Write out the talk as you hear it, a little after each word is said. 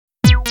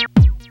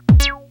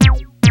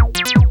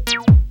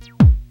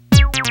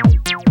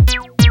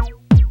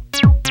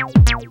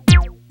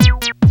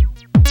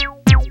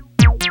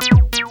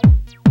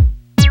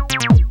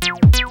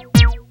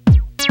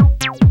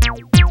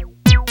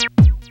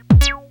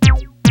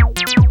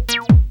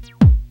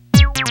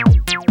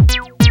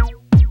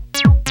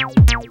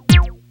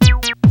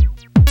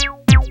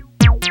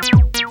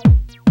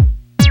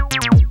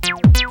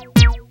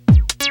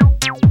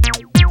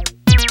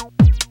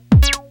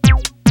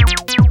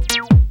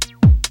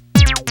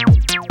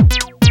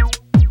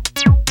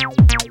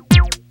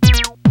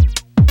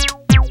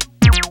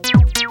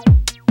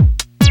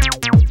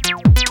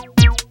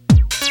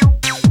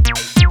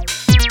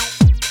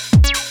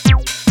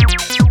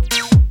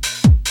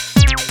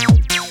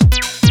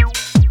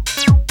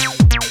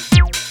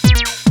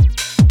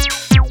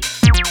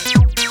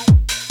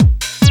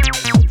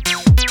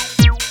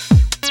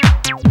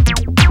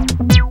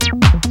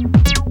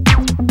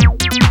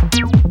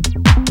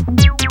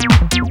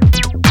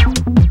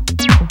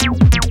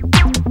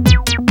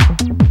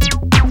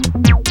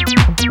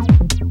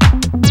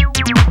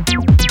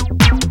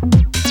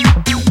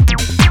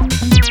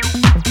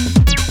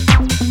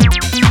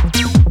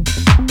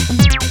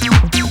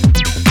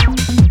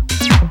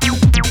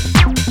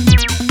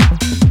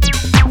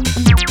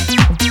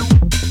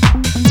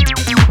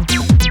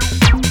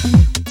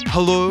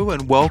Hello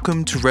and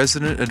welcome to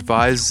Resident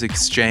Advisors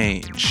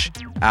Exchange,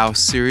 our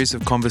series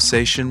of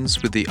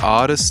conversations with the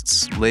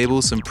artists,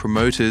 labels and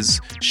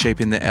promoters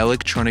shaping the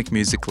electronic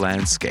music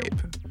landscape.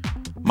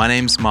 My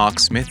name's Mark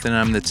Smith and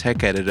I'm the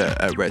tech editor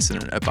at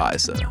Resident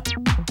Advisor.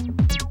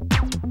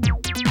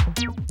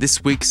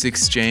 This week's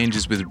exchange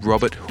is with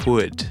Robert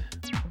Hood.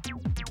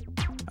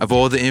 Of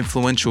all the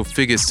influential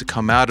figures to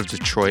come out of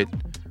Detroit,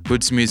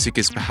 Hood's music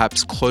is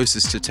perhaps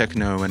closest to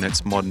techno in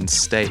its modern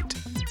state.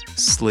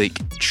 Sleek,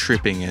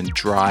 tripping and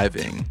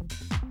driving.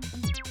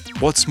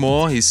 What's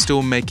more, he's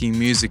still making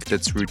music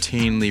that's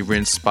routinely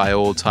rinsed by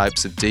all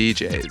types of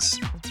DJs.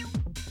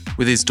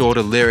 With his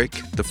daughter Lyric,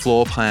 the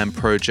Floor Plan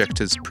project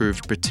has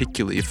proved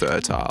particularly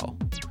fertile.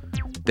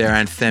 Their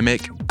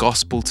anthemic,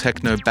 gospel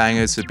techno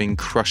bangers have been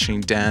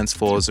crushing dance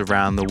floors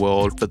around the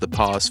world for the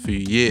past few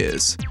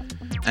years,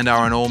 and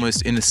are an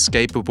almost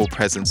inescapable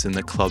presence in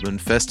the club and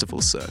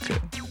festival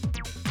circuit.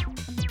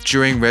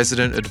 During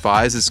Resident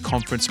Advisors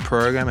conference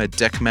program at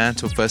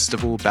Deckmantle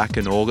Festival back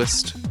in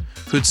August,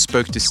 Hood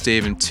spoke to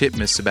Stephen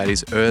Titmus about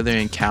his earlier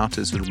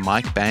encounters with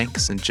Mike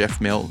Banks and Jeff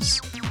Mills,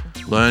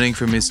 learning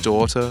from his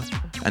daughter,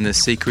 and the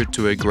secret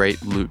to a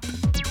great loop.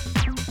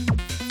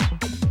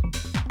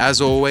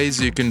 As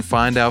always, you can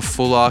find our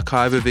full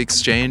archive of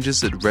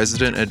exchanges at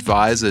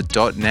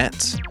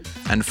residentadvisor.net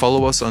and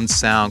follow us on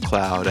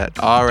SoundCloud at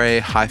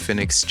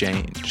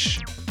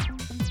RA-Exchange.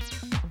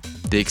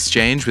 The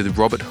exchange with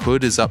Robert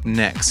Hood is up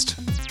next.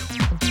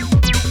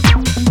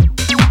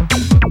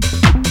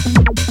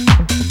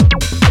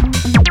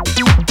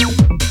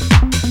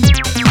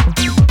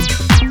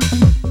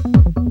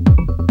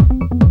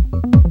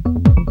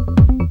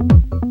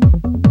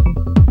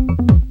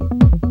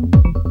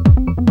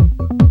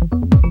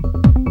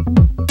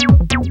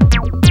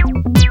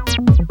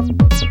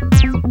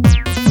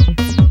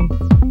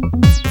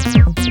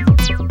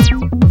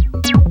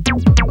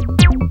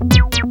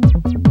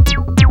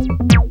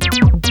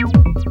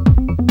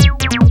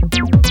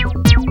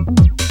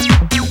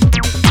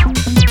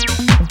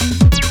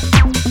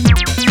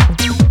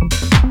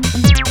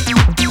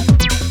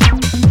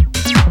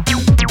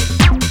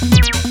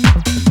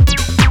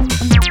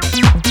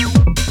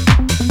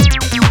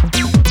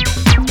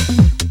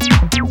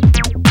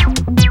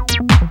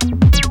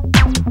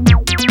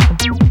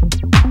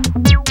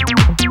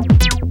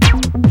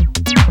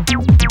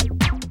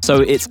 So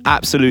it's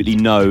absolutely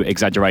no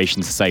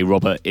exaggeration to say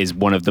Robert is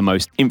one of the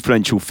most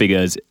influential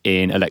figures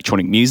in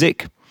electronic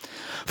music.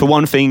 For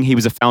one thing, he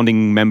was a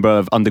founding member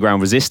of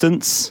Underground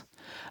Resistance.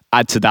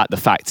 Add to that the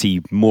fact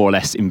he more or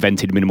less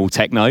invented minimal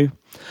techno.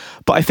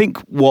 But I think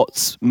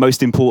what's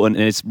most important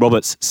is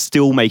Robert's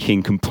still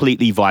making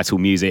completely vital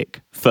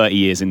music 30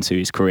 years into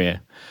his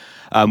career.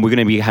 We're going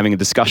to be having a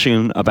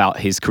discussion about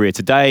his career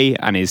today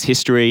and his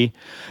history.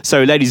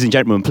 So ladies and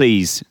gentlemen,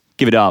 please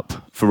give it up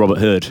for Robert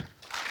Hood.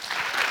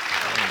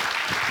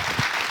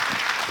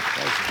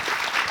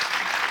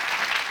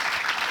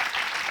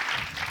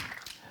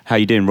 How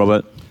you doing,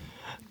 Robert?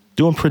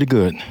 Doing pretty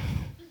good.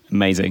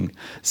 Amazing.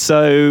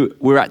 So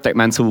we're at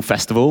Deckmantle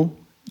Festival.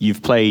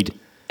 You've played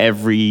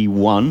every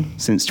one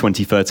since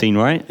 2013,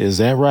 right? Is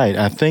that right?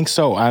 I think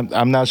so.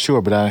 I'm not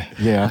sure, but I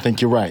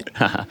think you're right.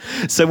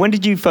 So when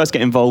did you first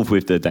get involved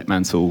with the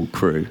Deckmantle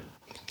crew?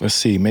 Let's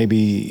see,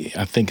 maybe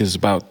I think it's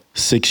about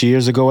 6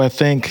 years ago, I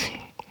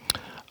think.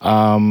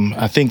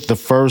 I think the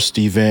first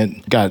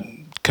event got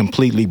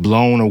completely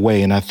blown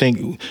away. And I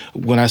think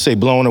when I say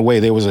blown away,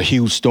 there was a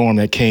huge storm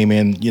that came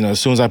in, as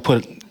soon as I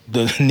put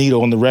the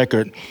needle on the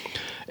record,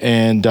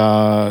 and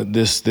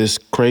this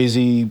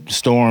crazy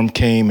storm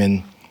came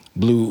and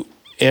blew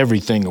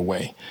everything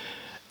away.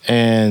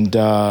 And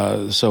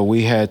so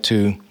we had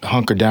to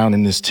hunker down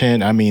in this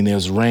tent. I mean,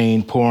 there's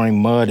rain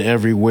pouring, mud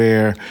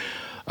everywhere,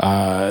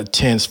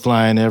 tents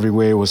flying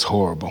everywhere. It was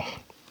horrible.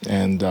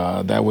 And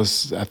that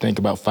was, I think,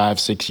 about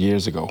 5-6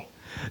 years ago.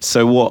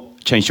 So what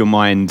changed your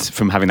mind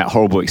from having that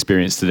horrible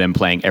experience to them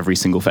playing every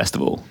single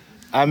festival?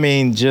 I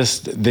mean,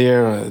 just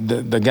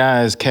the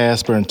guys,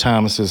 Casper and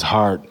Thomas's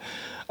heart,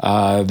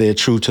 they're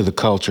true to the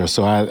culture.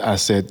 So I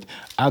said,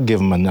 I'll give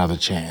them another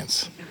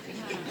chance.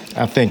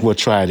 I think we'll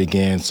try it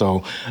again.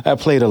 So I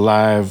played a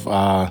live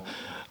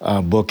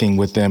booking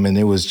with them, and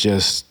it was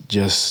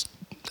just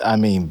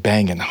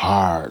banging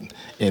hard.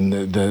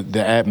 And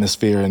the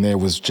atmosphere in there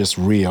was just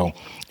real,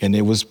 and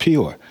it was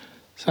pure.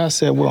 So I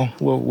said, well,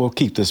 we'll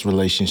keep this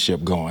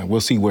relationship going.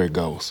 We'll see where it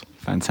goes.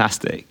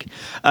 Fantastic.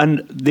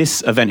 And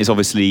this event is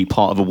obviously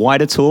part of a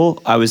wider tour.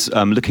 I was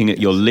looking at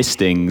your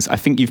listings. I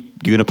think you're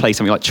going to play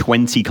something like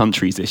 20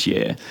 countries this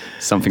year,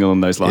 something along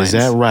those lines.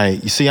 Is that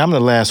right? You see, I'm the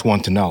last one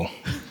to know.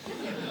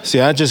 See,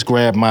 I just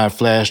grab my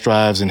flash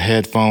drives and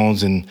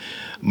headphones, and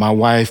my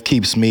wife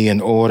keeps me in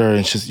order,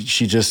 and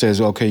she just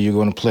says, okay, you're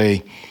going to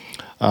play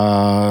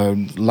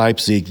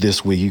Leipzig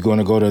this week. You're going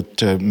to go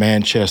to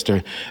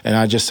Manchester. And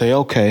I just say,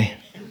 okay.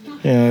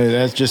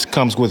 That just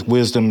comes with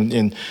wisdom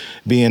in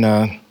being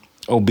an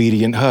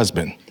obedient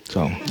husband.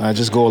 So I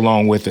just go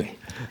along with it.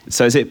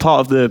 So is it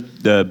part of the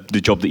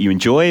job that you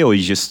enjoy, or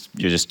you're just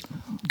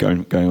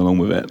going along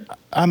with it?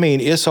 I mean,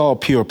 it's all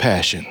pure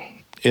passion.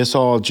 It's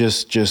all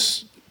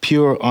just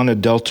pure,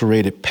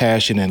 unadulterated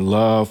passion and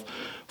love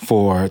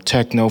for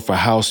techno, for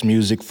house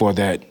music, for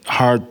that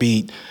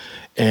heartbeat,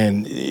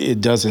 and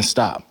it doesn't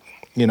stop.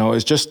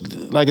 It's just,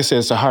 like I said,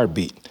 it's a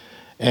heartbeat,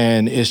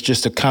 and it's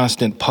just a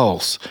constant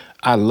pulse.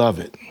 I love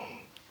it,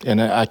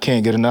 and I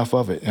can't get enough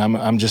of it.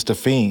 I'm just a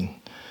fiend,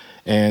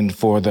 and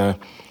for the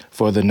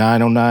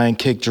 909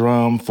 kick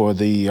drum, for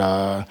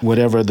the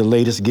whatever the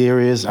latest gear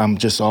is, I'm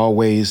just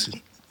always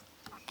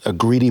a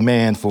greedy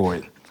man for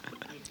it,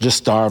 just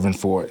starving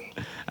for it.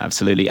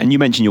 Absolutely. And you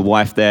mentioned your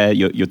wife there,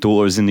 your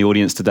daughter is in the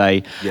audience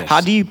today. Yes. How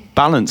do you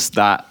balance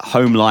that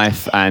home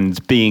life and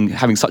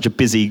having such a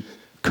busy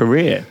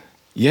career?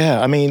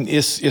 Yeah, I mean,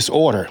 it's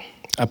order.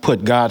 I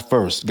put God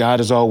first. God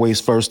is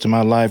always first in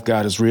my life.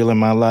 God is real in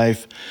my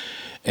life.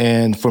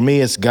 And for me,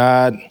 it's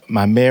God,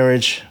 my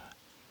marriage,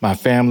 my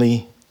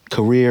family,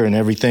 career, and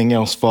everything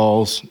else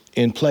falls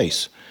in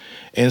place.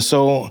 And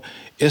so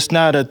it's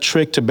not a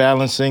trick to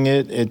balancing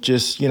it. It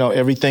just,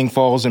 everything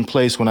falls in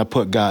place when I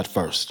put God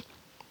first.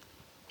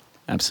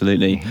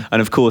 Absolutely.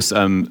 And of course,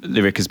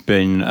 Lyric has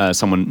been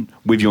someone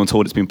with you on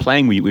tour that's been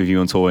playing with you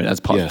on tour as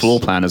part of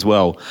Floor Plan as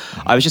well.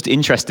 I was just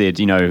interested,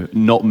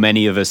 not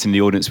many of us in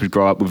the audience would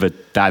grow up with a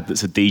dad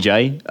that's a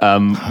DJ.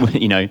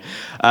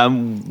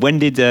 When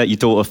did your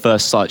daughter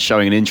first start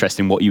showing an interest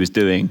in what you was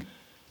doing?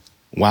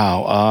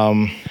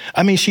 Wow.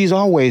 She's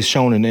always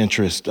shown an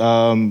interest.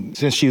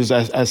 Since she was,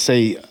 I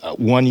say,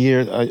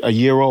 a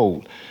year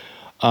old.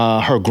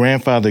 Her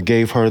grandfather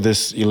gave her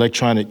this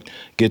electronic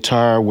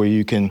guitar where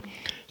you can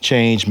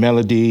change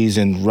melodies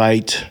and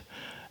write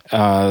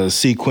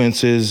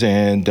sequences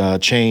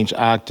and change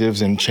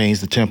octaves and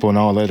change the tempo and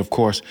all that, of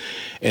course.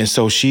 And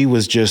so she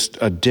was just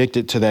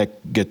addicted to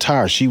that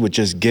guitar. She would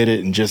just get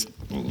it and just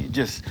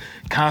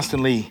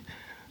constantly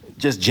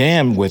just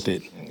jam with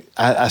it.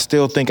 I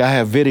still think I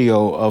have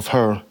video of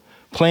her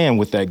playing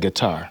with that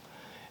guitar.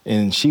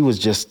 And she was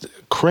just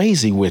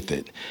crazy with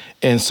it.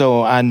 And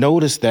so I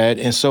noticed that.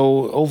 And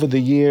so over the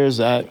years,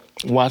 I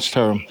watched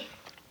her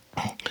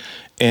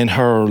and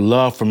her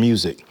love for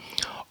music.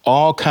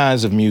 All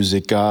kinds of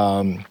music,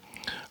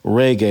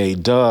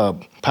 reggae,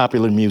 dub,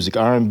 popular music,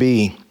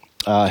 R&B,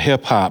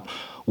 hip hop,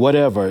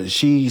 whatever.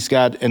 She's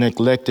got an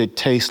eclectic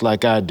taste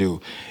like I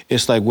do.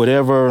 It's like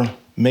whatever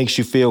makes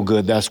you feel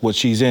good, that's what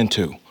she's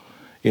into.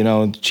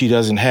 She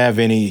doesn't have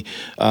any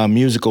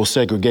musical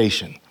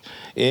segregation.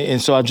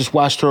 And so I just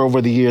watched her over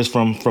the years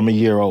from a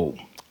year old.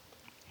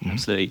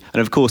 Absolutely.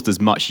 And of course,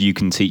 there's much you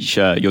can teach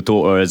your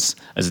daughter as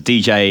a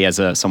DJ,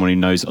 as someone who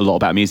knows a lot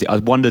about music. I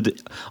wondered,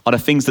 are there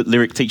things that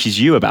Lyric teaches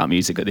you about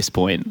music at this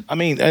point?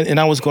 And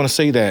I was going to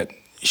say that.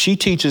 She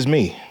teaches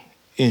me,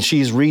 and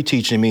she's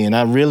reteaching me, and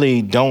I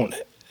really don't.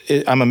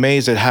 I'm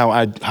amazed at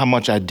how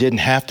much I didn't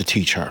have to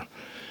teach her,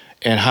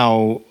 and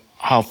how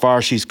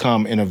far she's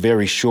come in a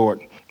very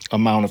short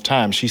amount of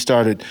time.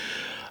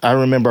 I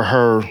remember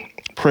her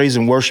praise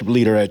and worship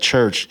leader at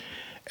church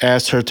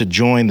asked her to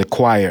join the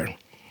choir.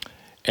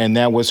 And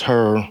that was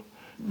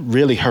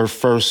really her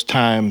first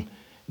time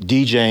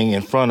DJing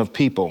in front of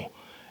people,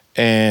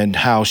 and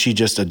how she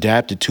just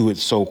adapted to it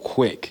so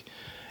quick.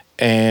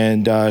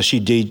 And she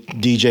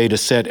DJ'd a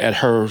set at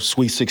her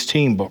Sweet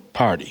 16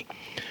 party.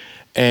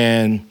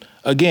 And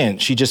again,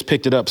 she just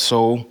picked it up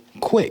so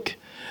quick.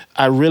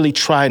 I really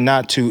try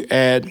not to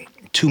add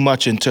too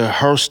much into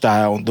her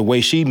style. The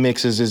way she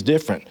mixes is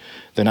different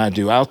than I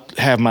do. I'll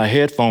have my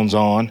headphones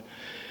on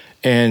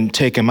and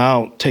take them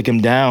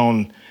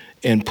down,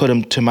 and put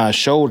them to my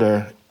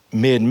shoulder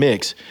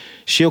mid-mix.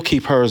 She'll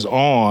keep hers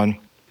on.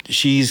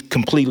 She's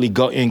completely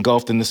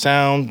engulfed in the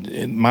sound,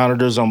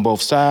 monitors on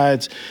both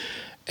sides.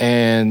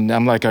 And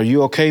I'm like, are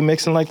you okay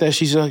mixing like that?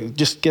 She's like,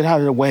 just get out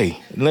of the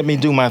way. Let me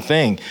do my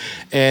thing.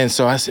 And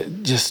so I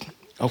said,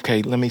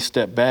 okay, let me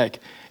step back.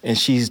 And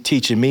she's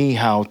teaching me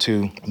how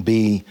to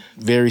be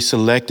very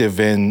selective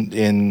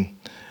in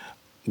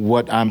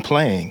what I'm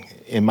playing,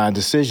 in my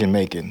decision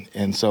making.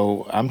 And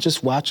so I'm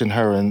just watching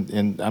her,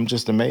 and I'm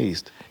just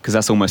amazed. Because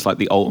that's almost like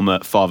the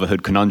ultimate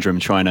fatherhood conundrum,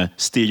 trying to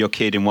steer your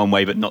kid in one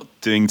way but not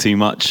doing too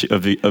much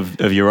of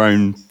your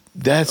own.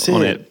 That's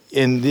it.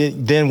 And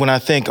then when I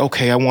think,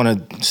 okay, I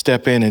want to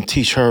step in and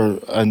teach her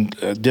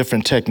a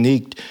different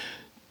technique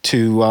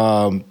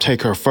to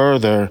take her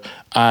further,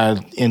 I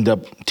end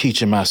up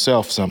teaching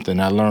myself something.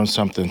 I learned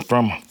something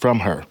from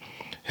her,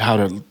 how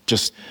to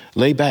just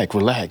lay back,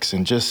 relax,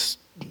 and just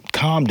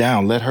calm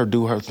down, let her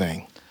do her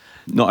thing.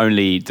 Not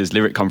only does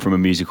Lyric come from a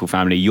musical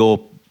family, your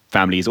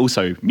family is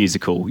also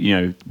musical.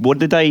 What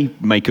did they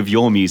make of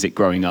your music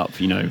growing up?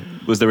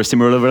 Was there a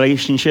similar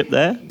relationship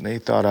there? They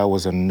thought I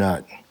was a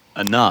nut.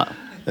 A nut?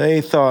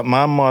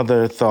 My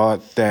mother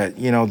thought that,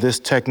 this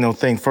techno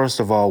thing, first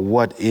of all,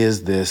 what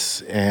is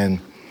this? And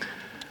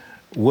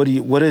what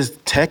is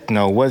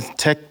techno? What's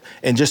tech?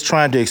 And just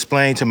trying to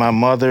explain to my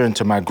mother and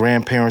to my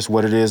grandparents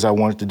what it is I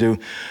wanted to do.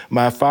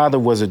 My father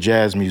was a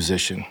jazz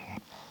musician.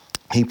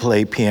 He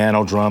played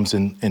piano, drums,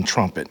 and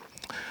trumpet,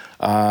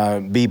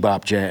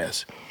 bebop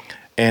jazz.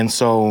 And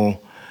so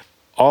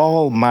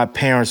all my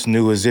parents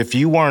knew is if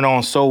you weren't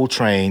on Soul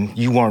Train,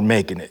 you weren't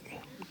making it,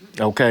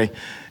 okay?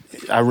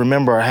 I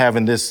remember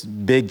having this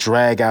big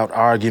drag-out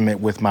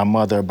argument with my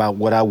mother about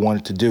what I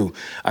wanted to do.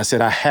 I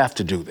said, I have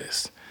to do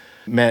this.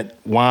 Met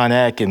Juan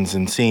Atkins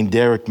and seen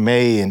Derek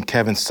May and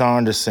Kevin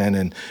Saunderson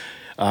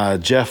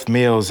and Jeff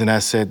Mills, and I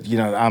said,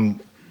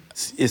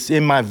 it's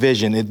in my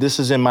vision. This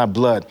is in my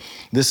blood.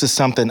 This is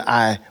something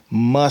I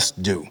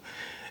must do.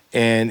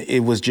 And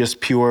it was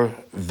just pure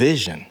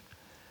vision.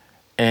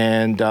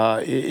 And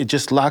it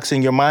just locks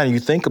in your mind. You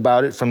think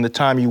about it from the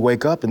time you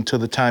wake up until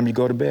the time you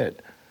go to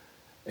bed.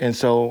 And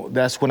so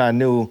that's when I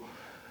knew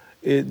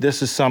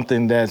this is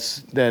something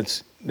that's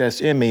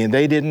in me. And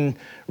they didn't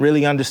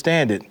really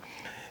understand it.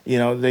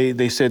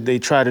 They said they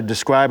tried to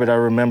describe it. I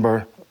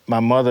remember my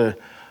mother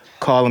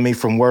calling me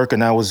from work,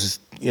 and I was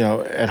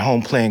at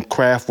home playing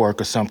craft work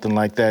or something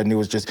like that, and it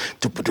was just,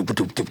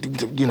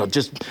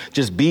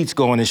 just beats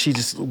going, and she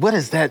just, what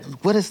is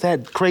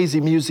that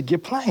crazy music you're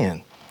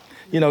playing?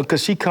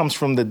 Because she comes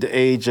from the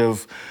age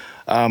of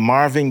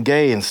Marvin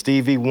Gaye and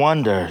Stevie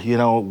Wonder,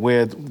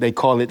 where they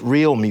call it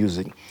real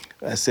music.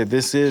 I said,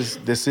 this is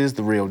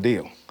the real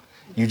deal.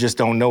 You just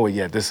don't know it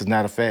yet. This is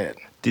not a fad.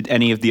 Did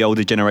any of the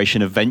older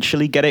generation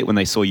eventually get it when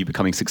they saw you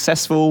becoming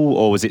successful,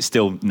 or was it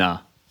still nah?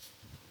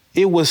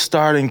 It was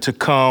starting to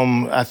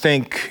come. I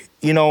think,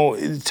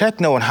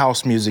 techno and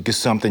house music is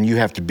something you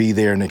have to be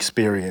there and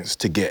experience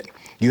to get.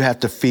 You have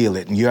to feel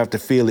it, and you have to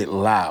feel it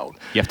loud.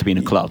 You have to be in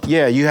a club.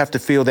 Yeah, you have to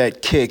feel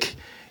that kick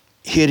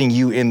hitting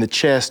you in the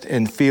chest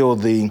and feel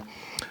the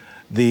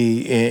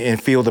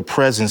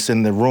presence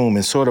in the room.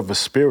 It's sort of a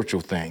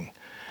spiritual thing.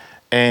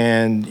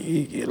 And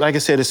like I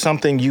said, it's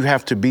something you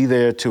have to be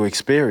there to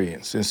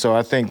experience. And so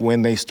I think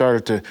when they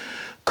started to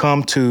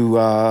come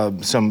to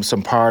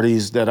some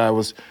parties that I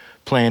was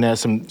playing at,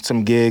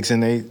 some gigs,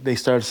 and they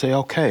started to say,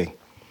 okay,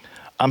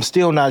 I'm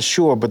still not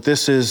sure, but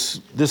this is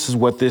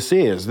what this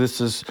is.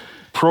 This is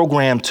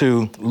programmed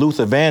to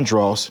Luther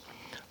Vandross,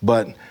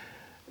 but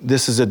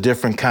this is a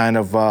different kind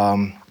of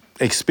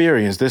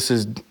experience. This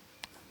is,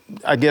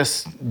 I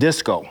guess,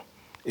 disco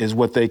is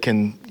what they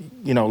can,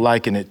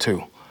 liken it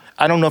to.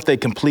 I don't know if they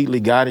completely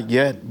got it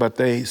yet, but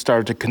they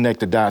started to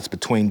connect the dots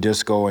between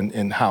disco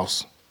and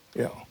house.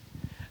 Yeah.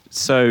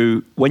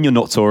 So when you're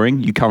not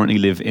touring, you currently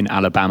live in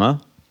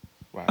Alabama.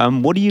 Right.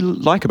 What do you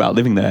like about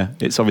living there?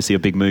 It's obviously a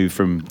big move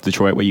from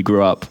Detroit, where you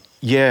grew up.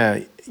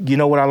 Yeah, you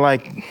know what I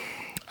like?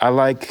 I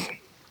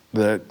like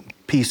the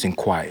peace and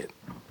quiet.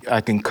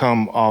 I can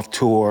come off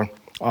tour,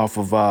 off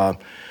of a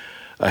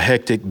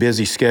hectic,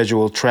 busy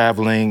schedule,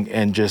 traveling,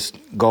 and just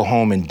go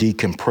home and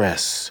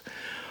decompress.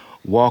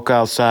 Walk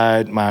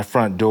outside my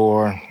front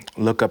door,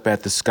 look up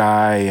at the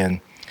sky,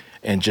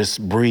 and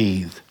just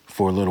breathe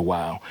for a little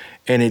while.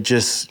 And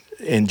just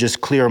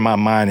clear my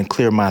mind and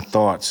clear my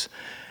thoughts,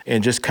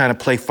 and just kind of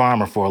play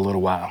farmer for a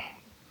little while.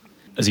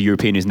 As a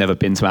European who's never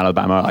been to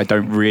Alabama, I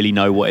don't really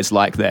know what it's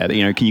like there.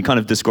 Can you kind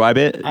of describe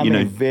it? I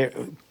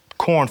mean,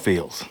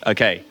 cornfields.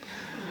 Okay.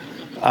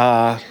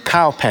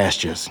 Cow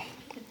pastures.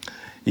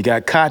 You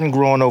got cotton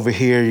growing over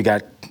here, you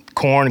got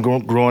corn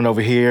growing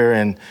over here,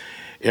 and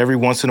every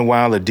once in a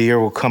while a deer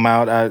will come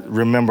out. I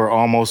remember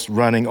almost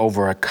running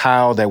over a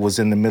cow that was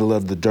in the middle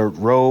of the dirt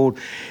road.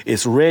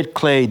 It's red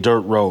clay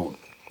dirt road.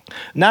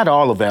 Not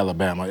all of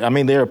Alabama. I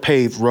mean, there are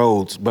paved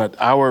roads, but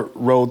our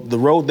road, the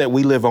road that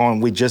we live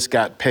on, we just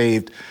got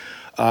paved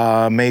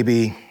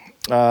maybe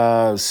 6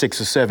 or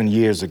 7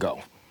 years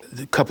ago.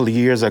 A couple of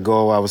years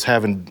ago, I was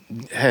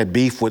had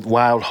beef with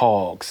wild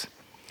hogs.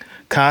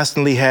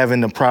 Constantly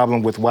having a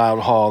problem with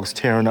wild hogs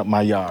tearing up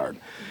my yard.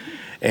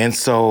 And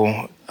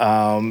so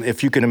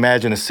if you can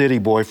imagine a city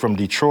boy from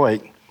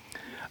Detroit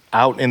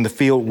out in the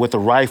field with a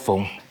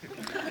rifle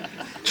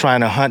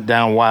trying to hunt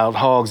down wild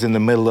hogs in the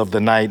middle of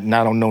the night, and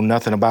I don't know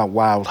nothing about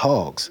wild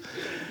hogs.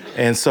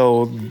 And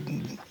so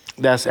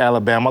that's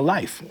Alabama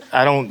life.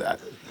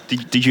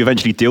 Did you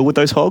eventually deal with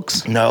those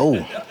hogs?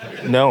 No.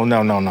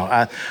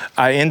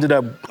 I ended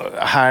up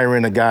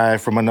hiring a guy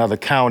from another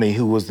county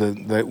who was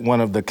the one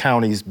of the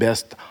county's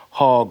best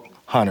hog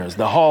hunters,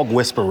 the hog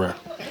whisperer.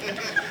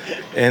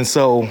 And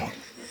so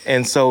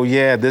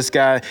yeah, this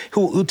guy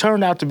who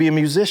turned out to be a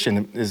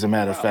musician, as a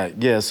matter of fact.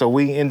 Yeah, so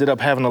we ended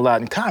up having a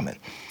lot in common.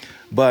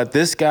 But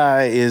this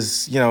guy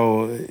is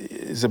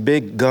a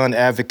big gun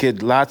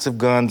advocate, lots of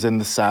guns in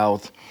the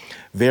South,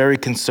 very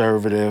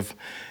conservative,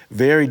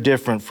 very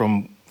different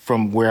from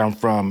where I'm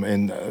from,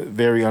 and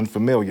very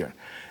unfamiliar.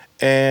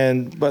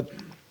 But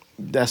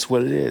that's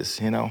what it is,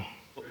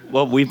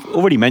 Well, we've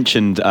already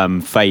mentioned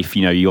faith.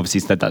 You obviously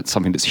said that's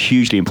something that's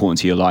hugely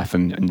important to your life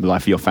and the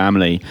life of your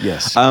family.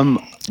 Yes.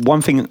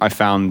 One thing I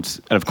found,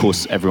 and of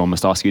course everyone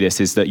must ask you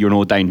this, is that you're an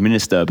ordained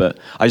minister, but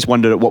I just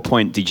wondered, at what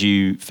point did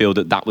you feel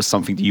that was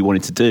something that you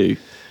wanted to do?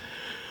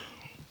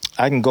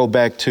 I can go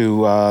back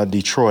to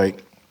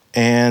Detroit,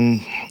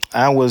 and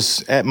I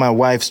was at my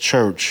wife's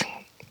church.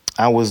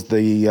 I was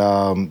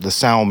the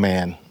sound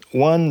man.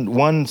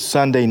 One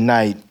Sunday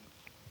night,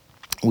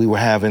 we were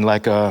having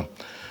like a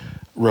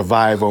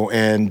revival,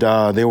 and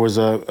there was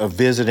a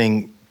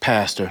visiting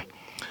pastor.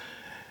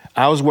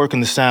 I was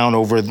working the sound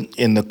over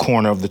in the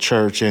corner of the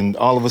church, and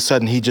all of a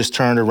sudden he just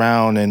turned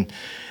around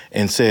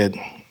and said,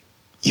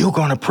 "You're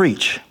going to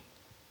preach."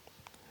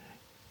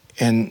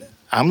 And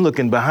I'm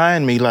looking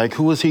behind me like,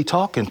 who is he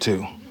talking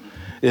to?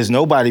 There's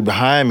nobody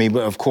behind me,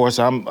 but of course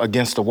I'm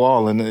against the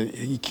wall, and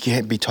he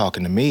can't be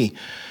talking to me.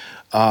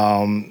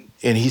 And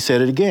he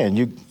said it again,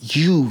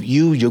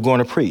 you're going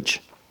to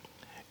preach.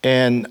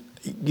 And,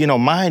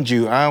 mind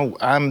you,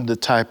 I'm the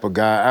type of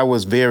guy, I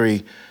was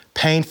very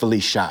painfully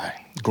shy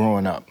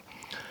growing up.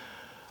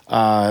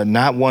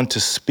 Not one to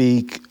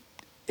speak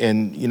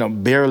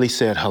and, barely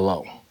said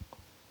hello.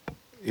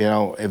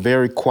 A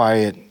very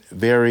quiet,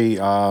 very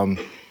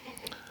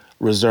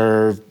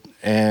reserved.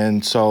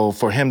 And so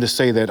for him to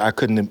say that, I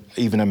couldn't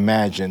even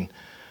imagine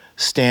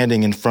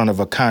standing in front of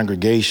a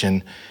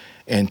congregation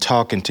and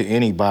talking to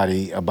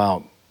anybody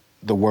about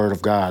the Word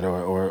of God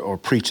or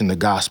preaching the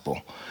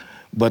gospel.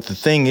 But the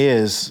thing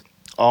is,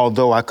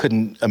 although I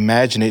couldn't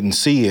imagine it and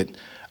see it,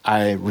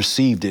 I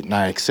received it and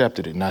I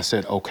accepted it. And I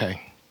said,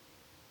 okay,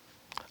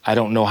 I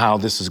don't know how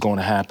this is going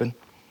to happen.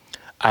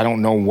 I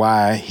don't know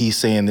why he's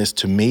saying this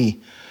to me.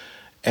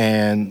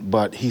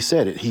 But he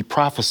said it. He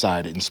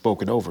prophesied it and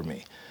spoke it over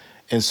me.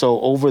 And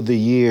so over the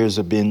years,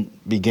 I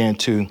began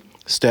to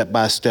step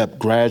by step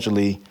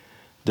gradually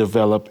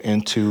develop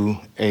into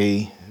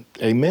a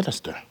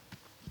minister.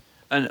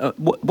 And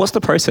what's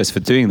the process for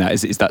doing that?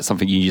 Is that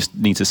something you just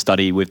need to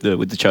study with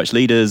the church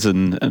leaders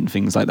and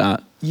things like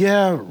that?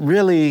 Yeah,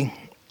 really.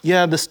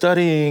 Yeah, the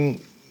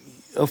studying,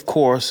 of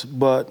course,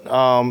 but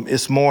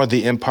it's more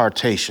the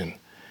impartation,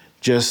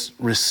 just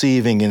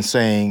receiving and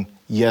saying,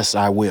 yes,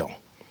 I will.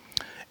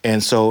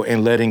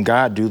 And letting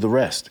God do the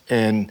rest.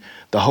 And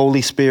the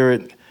Holy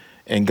Spirit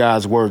and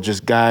God's word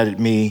just guided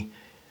me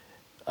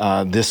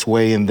this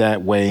way and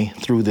that way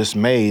through this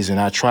maze. And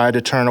I tried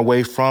to turn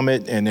away from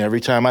it. And every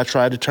time I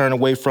tried to turn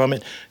away from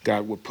it,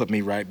 God would put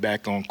me right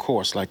back on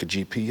course like a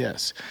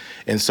GPS.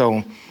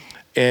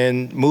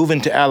 And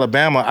moving to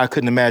Alabama, I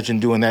couldn't imagine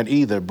doing that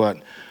either. But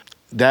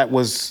that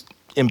was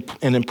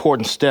an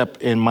important step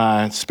in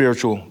my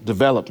spiritual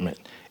development,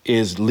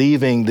 is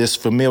leaving this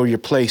familiar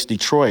place,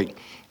 Detroit,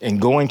 and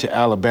going to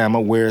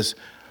Alabama, where it's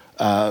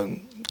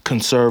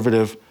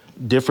conservative,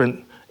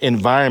 different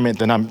environment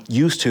than I'm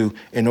used to,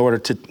 in order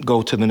to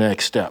go to the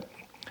next step.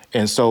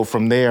 And so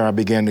from there, I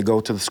began to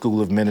go to the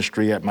School of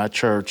Ministry at my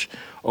church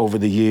over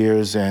the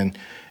years and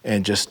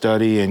just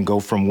study and go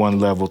from one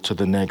level to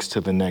the next,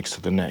 to the next,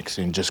 to the next,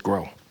 and just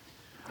grow.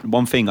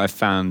 One thing I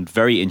found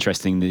very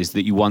interesting is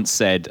that you once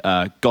said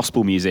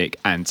gospel music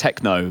and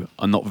techno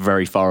are not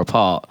very far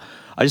apart.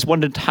 I just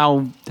wondered,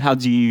 how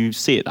do you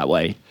see it that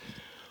way?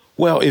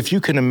 Well, if you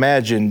can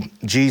imagine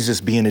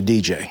Jesus being a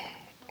DJ.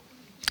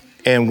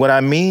 And what I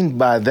mean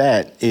by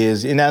that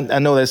is, and I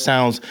know that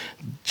sounds,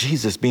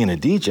 Jesus being a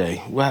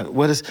DJ,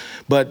 what is,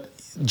 but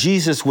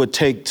Jesus would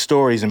take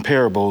stories and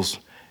parables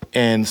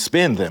and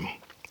spin them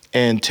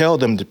and tell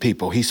them to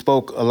people. He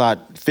spoke a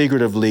lot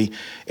figuratively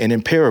and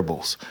in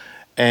parables.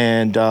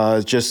 And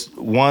just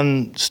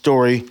one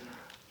story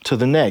to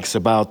the next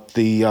about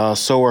the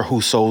sower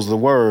who sows the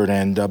word,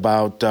 and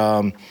about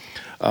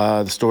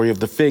the story of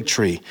the fig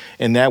tree,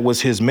 and that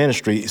was his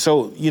ministry.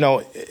 So,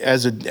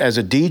 as a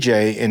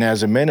DJ and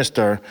as a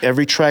minister,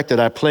 every track that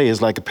I play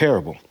is like a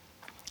parable.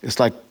 It's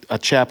like a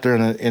chapter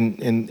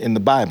in the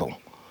Bible.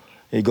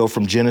 You go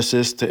from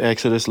Genesis to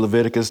Exodus,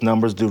 Leviticus,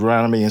 Numbers,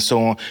 Deuteronomy, and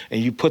so on,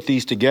 and you put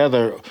these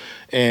together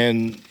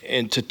and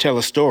to tell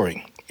a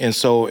story. And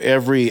so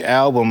every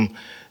album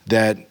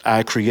that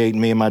I create,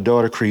 me and my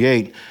daughter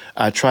create,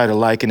 I try to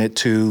liken it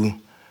to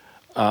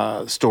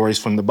stories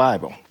from the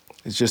Bible.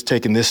 It's just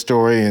taking this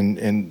story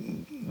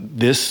and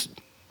this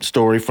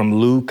story from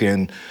Luke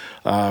and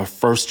 1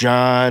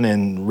 John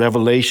and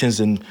Revelations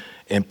and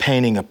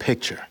painting a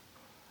picture.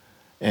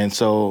 And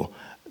so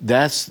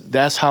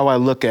that's how I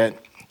look at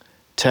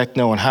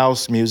techno and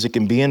house music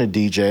and being a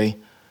DJ.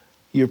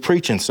 You're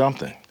preaching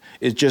something.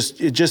 It just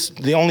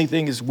the only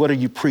thing is, what are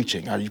you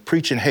preaching? Are you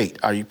preaching hate?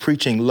 Are you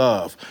preaching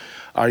love?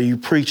 Are you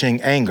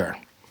preaching anger?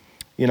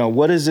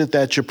 What is it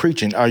that you're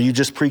preaching? Are you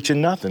just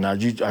preaching nothing? Are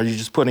you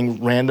just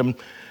putting random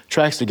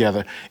tracks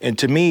together? And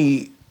to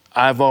me,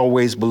 I've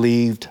always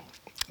believed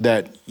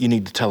that you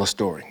need to tell a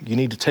story. You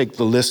need to take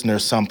the listener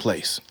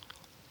someplace.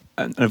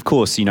 And of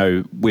course,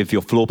 with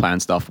your floor plan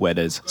stuff, where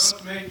there's...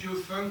 What made you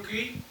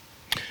funky?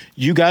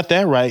 You got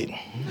that right.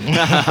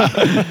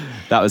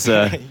 That was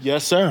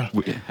yes, sir.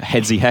 A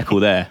headsy heckle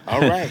there. All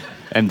right.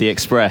 MD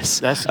Express.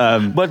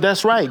 But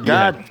that's right.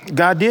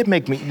 God did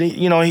make me,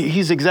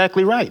 he's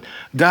exactly right.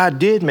 God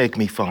did make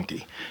me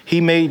funky. He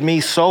made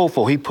me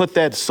soulful. He put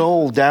that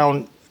soul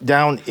down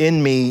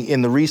in me,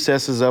 in the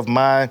recesses of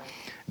my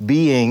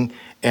being,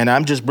 and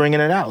I'm just bringing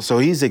it out. So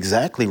he's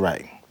exactly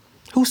right.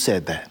 Who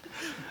said that?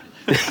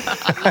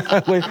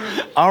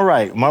 All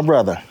right, my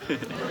brother.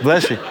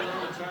 Bless you.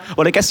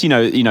 Well, I guess,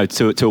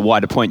 to a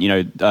wider point,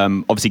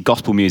 obviously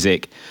gospel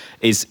music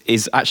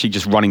is actually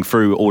just running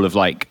through all of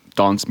like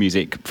dance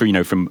music,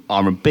 through, from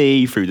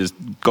R&B through this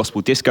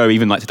gospel disco,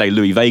 even like today,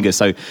 Louis Vega.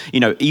 So,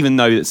 even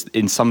though it's,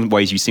 in some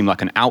ways you seem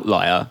like an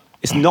outlier,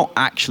 it's not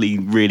actually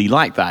really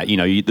like that.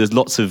 There's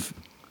lots of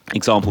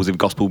examples of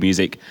gospel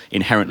music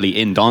inherently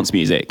in dance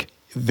music.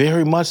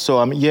 Very much so.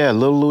 I mean, yeah,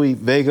 Lil Louis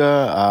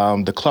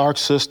Vega, the Clark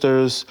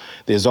Sisters.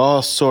 There's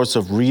all sorts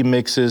of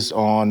remixes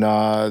on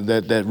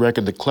that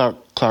record the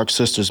Clark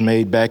Sisters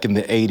made back in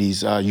the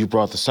 '80s. You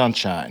Brought the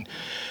Sunshine.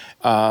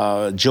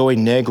 Joey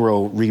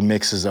Negro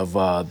remixes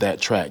of that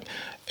track,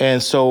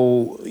 and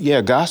so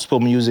yeah,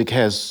 gospel music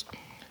has,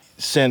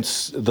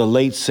 since the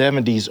late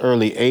 '70s,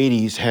 early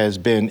 '80s, has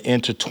been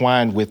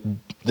intertwined with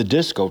the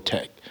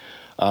discotheque.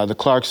 The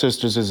Clark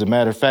Sisters, as a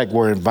matter of fact,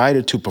 were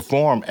invited to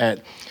perform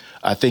at,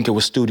 I think it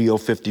was Studio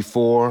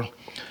 54,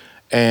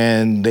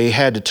 and they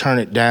had to turn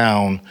it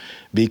down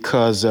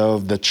because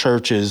of the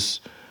church's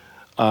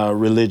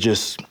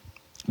religious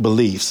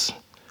beliefs.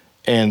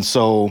 And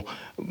so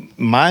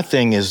my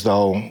thing is,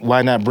 though,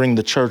 why not bring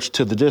the church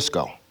to the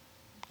disco?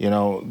 You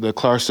know, the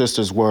Clark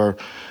Sisters were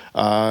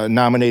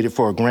nominated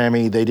for a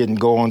Grammy. They didn't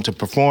go on to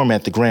perform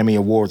at the Grammy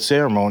Award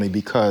ceremony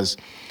because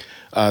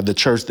the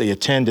church they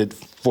attended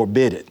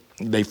forbade it.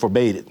 They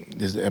forbade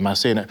it. Am I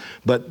saying that?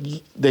 But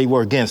they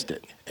were against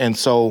it. And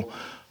so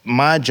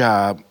my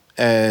job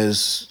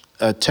as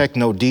a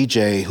techno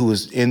DJ who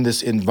is in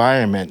this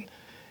environment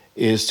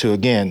is to,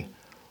 again,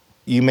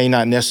 you may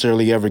not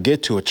necessarily ever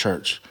get to a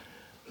church,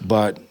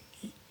 but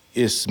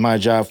it's my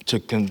job to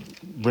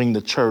bring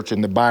the church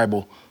and the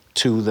Bible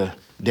to the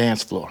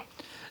dance floor.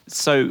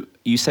 So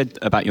you said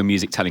about your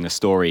music telling a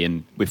story,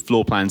 and with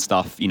floor plan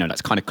stuff, you know,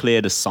 that's kind of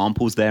clear, there's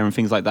samples there and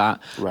things like that.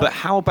 Right. But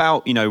how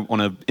about, you know,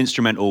 on an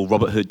instrumental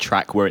Robert Hood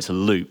track where it's a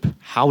loop,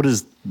 how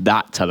does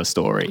that tell a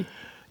story?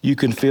 You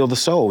can feel the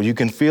soul. You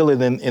can feel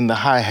it in the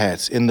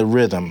hi-hats, in the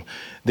rhythm.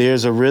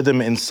 There's a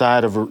rhythm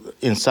inside of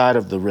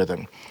the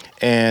rhythm.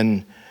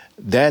 And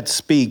that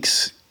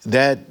speaks,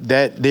 that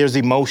there's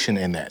emotion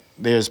in that.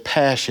 There's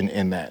passion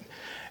in that.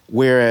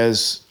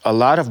 Whereas a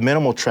lot of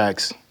minimal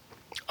tracks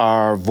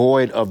are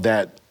void of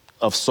that,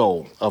 of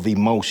soul, of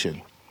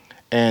emotion.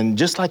 And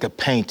just like a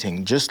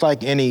painting, just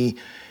like any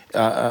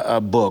a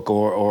book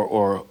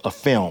or a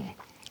film,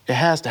 it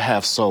has to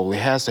have soul, it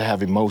has to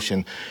have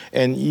emotion.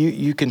 And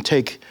you can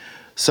take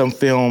some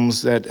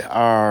films that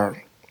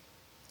are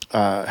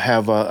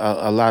have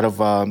a lot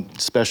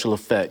of special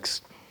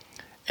effects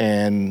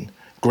and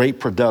great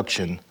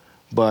production,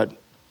 but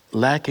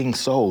lacking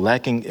soul,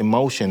 lacking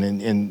emotion,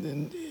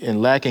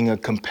 and lacking a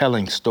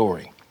compelling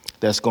story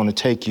that's going to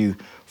take you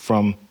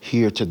from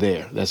here to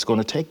there, that's going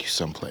to take you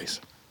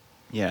someplace.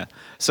 Yeah.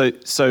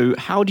 So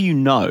how do you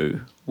know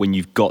when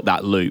you've got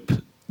that loop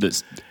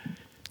that's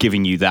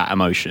giving you that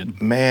emotion?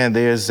 Man,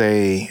 there's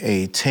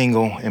a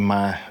tingle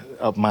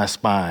up my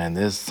spine.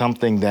 There's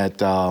something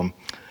that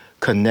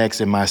connects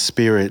in my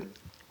spirit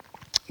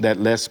that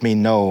lets me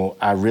know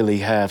I really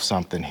have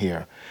something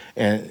here.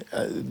 And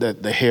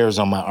the hairs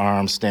on my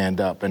arms stand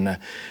up, and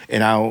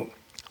I'll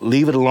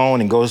leave it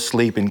alone and go to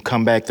sleep and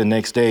come back the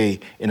next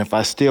day. And if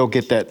I still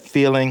get that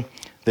feeling,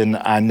 then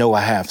I know I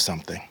have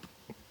something.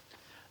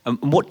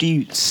 What do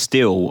you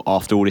still,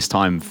 after all this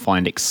time,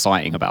 find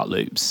exciting about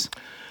loops?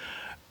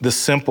 The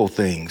simple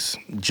things,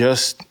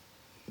 just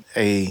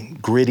a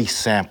gritty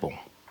sample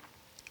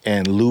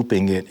and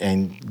looping it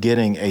and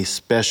getting a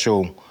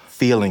special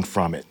feeling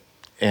from it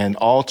and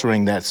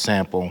altering that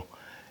sample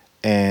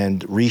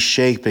and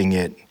reshaping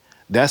it.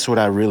 That's what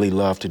I really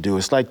love to do.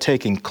 It's like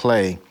taking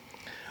clay,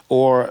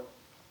 or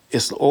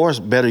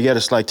better yet,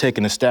 it's like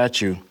taking a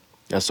statue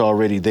that's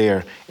already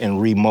there and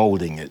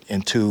remolding it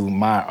into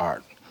my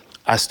art.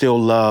 I still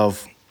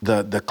love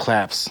the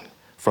claps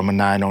from a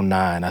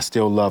 909. I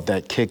still love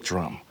that kick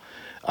drum.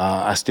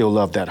 I still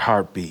love that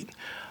heartbeat.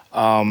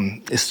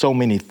 It's so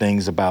many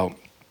things about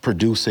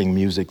producing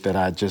music that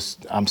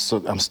I'm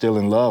still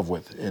in love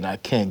with, and I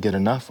can't get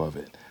enough of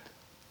it.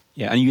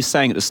 Yeah, and you were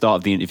saying at the start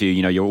of the interview,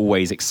 you know, you're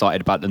always excited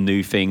about the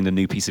new thing, the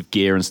new piece of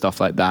gear and stuff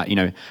like that. You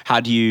know, how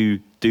do you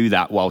do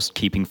that whilst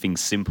keeping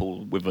things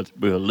simple with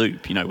a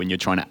loop, you know, when you're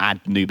trying to add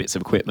new bits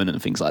of equipment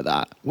and things like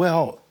that?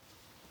 Well,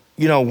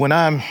 you know, when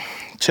I'm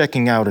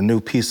checking out a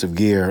new piece of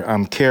gear,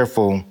 I'm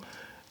careful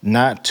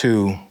not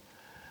to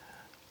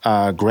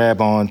grab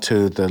on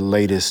to the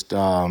latest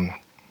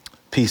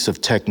piece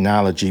of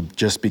technology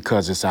just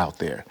because it's out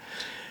there.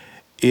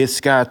 It's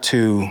got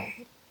to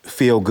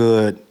feel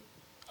good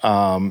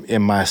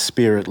in my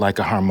spirit, like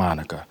a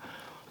harmonica,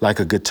 like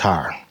a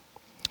guitar,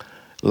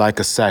 like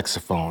a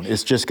saxophone.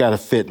 It's just got to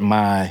fit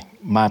my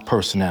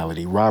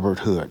personality, Robert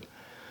Hood,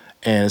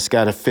 and it's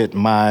got to fit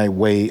my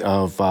way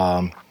of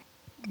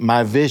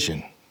my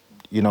vision,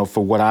 you know,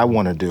 for what I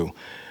want to do.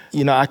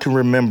 You know, I can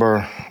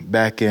remember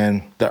back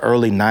in the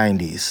early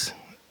 90s,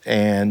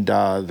 and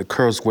the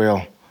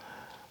Kurzweil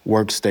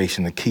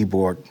workstation, the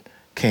keyboard,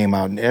 came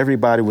out, and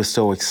everybody was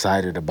so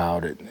excited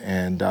about it.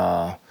 And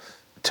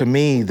to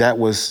me,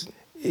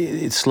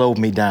 it slowed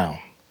me down.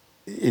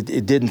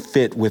 It didn't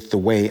fit with the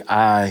way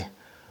I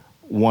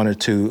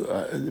wanted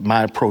to,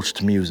 my approach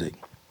to music.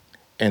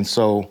 And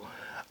so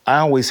I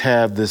always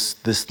have this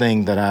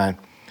thing that I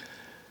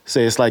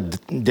say, it's like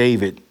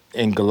David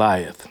and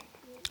Goliath.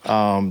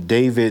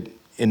 David,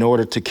 in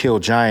order to kill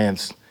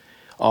giants,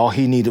 all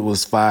he needed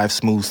was 5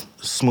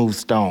 smooth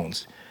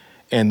stones.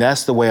 And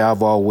that's the way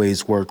I've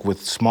always worked,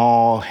 with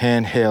small,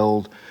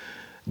 handheld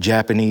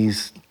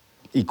Japanese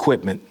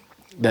equipment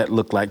that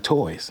looked like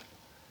toys.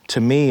 To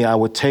me, I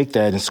would take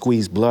that and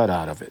squeeze blood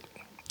out of it,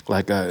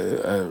 like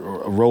a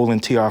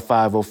Roland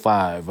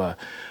TR-505, a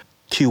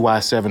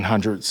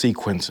QY700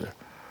 sequencer.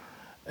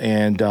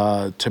 And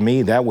to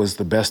me, that was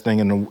the best thing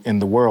in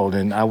the world.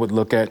 And I would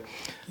look at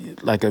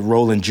like a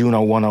Roland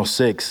Juno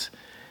 106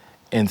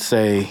 and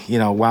say, you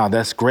know, wow,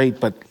 that's great,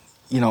 but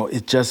you know,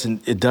 it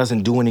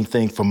doesn't do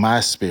anything for my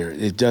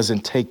spirit. It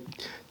doesn't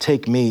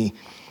take me.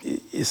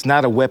 It's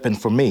not a weapon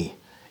for me.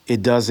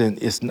 It doesn't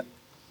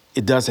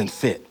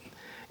fit.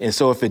 And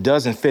so if it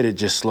doesn't fit, it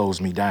just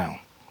slows me down.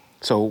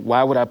 So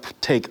why would I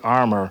take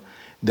armor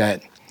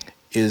that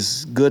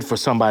is good for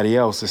somebody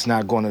else? It's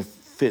not going to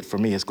fit for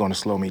me. It's going to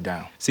slow me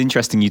down. It's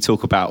interesting you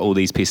talk about all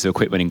these pieces of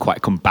equipment in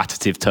quite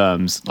combative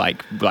terms,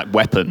 like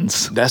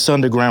weapons. That's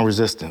underground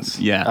resistance.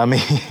 Yeah. I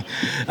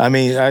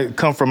mean, I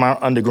come from our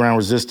underground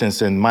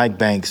resistance, and Mike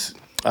Banks,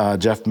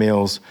 Jeff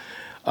Mills,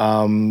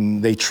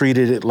 they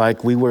treated it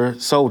like we were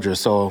soldiers.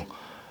 So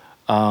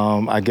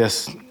I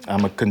guess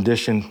I'm a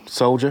conditioned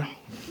soldier,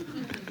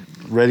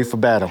 ready for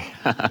battle.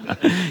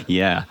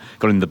 Yeah,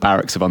 got in the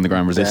barracks of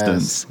underground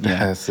resistance.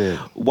 That's it.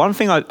 One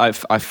thing I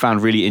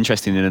found really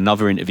interesting in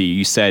another interview,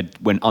 you said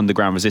when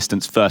underground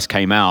resistance first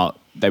came out,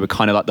 they were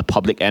kind of like the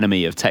public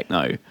enemy of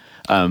techno.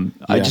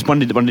 I just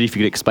wondered if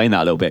you could explain that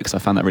a little bit, because I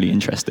found that really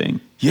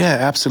interesting. Yeah,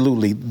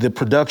 absolutely. The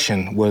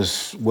production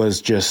was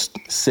just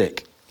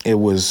sick. It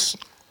was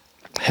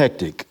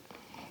hectic.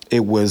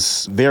 It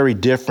was very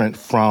different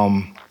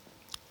from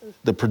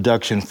the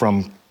production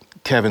from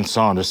Kevin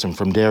Saunderson,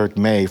 from Derek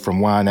May, from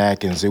Juan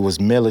Atkins. It was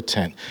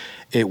militant.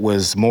 It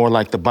was more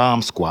like the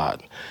Bomb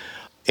Squad.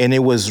 And it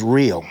was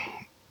real.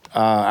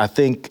 I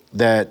think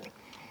that,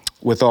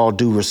 with all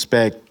due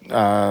respect,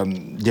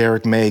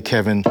 Derek May,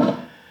 Kevin,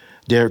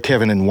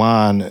 and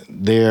Juan,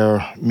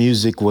 their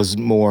music was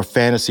more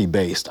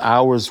fantasy-based.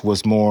 Ours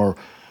was more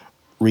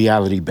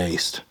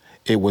reality-based.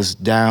 It was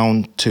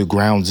down to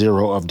ground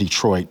zero of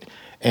Detroit.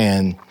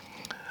 And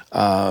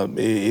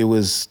it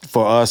was,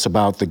 for us,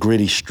 about the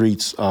gritty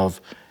streets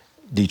of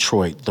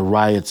Detroit, the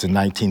riots in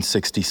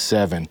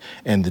 1967,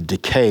 and the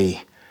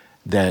decay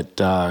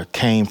that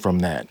came from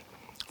that,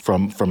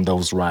 from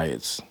those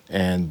riots,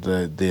 and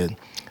the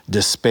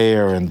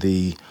despair and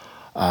the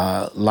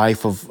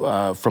life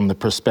of from the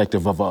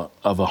perspective of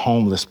a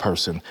homeless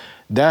person.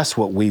 That's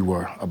what we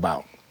were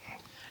about.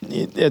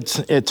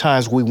 At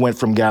times we went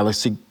from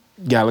galaxy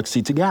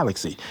to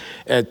galaxy.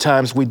 At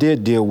times we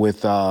did deal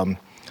with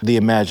the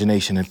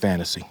imagination and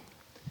fantasy.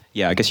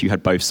 Yeah, I guess you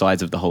had both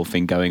sides of the whole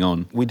thing going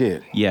on. We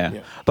did.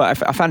 Yeah.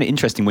 But I found it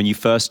interesting when you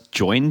first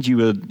joined.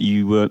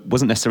 You were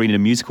wasn't necessarily in a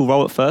musical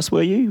role at first,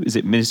 were you? Is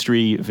it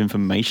Ministry of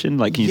Information?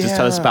 Like, can you just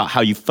tell us about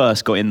how you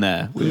first got in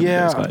there with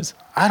those guys?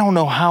 I don't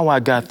know how I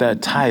got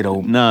that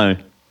title. No.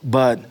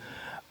 But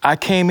I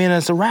came in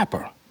as a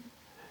rapper,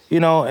 you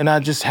know, and I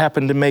just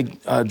happened to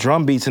make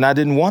drum beats, and I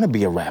didn't want to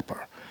be a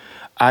rapper.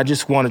 I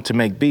just wanted to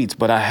make beats,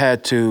 but I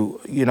had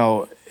to, you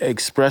know,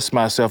 express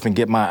myself and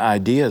get my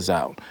ideas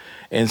out.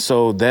 And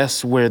so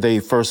that's where they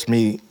first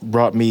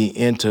brought me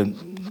into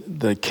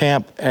the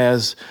camp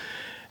as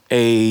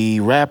a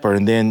rapper,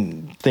 and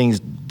then things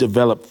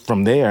developed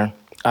from there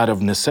out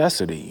of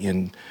necessity.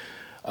 And,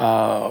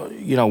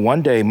 you know,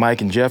 one day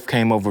Mike and Jeff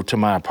came over to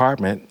my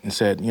apartment and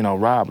said, you know,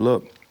 Rob,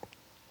 look,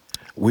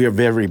 we are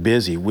very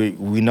busy.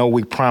 We know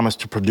we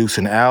promised to produce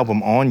an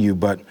album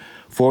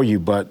for you,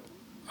 but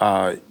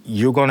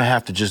you're gonna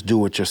have to just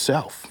do it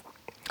yourself.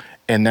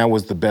 And that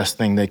was the best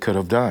thing they could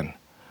have done,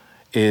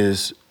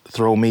 is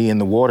throw me in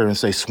the water and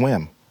say,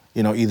 swim.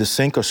 You know, either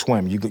sink or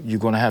swim. You're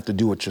gonna have to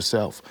do it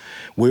yourself.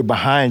 We're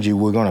behind you,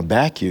 we're gonna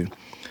back you,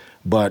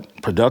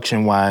 but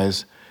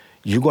production-wise,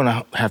 you're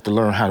gonna have to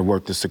learn how to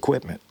work this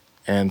equipment.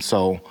 And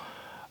so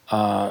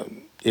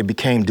it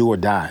became do or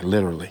die,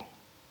 literally.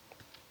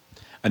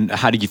 And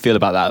how did you feel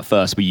about that at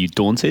first? Were you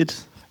daunted?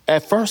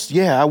 At first,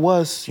 yeah, I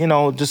was, you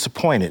know,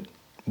 disappointed.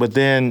 But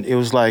then it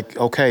was like,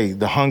 okay,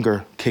 the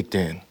hunger kicked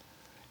in,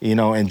 you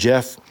know, and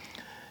Jeff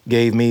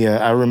gave me,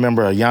 I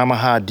remember a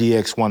Yamaha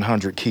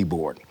DX100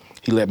 keyboard.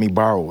 He let me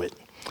borrow it.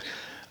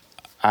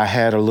 I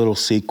had a little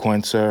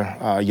sequencer,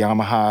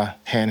 Yamaha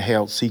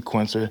handheld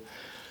sequencer,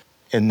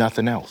 and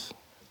nothing else.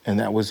 And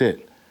that was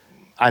it.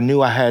 I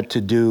knew I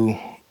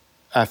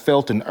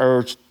felt an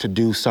urge to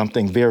do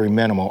something very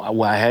minimal.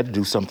 Well, I had to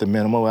do something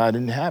minimal. I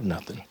didn't have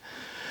nothing.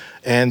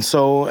 And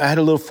so I had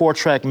a little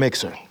 4-track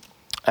mixer.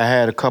 I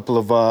had a couple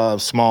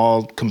of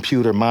small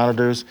computer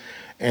monitors,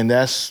 and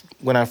that's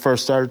when I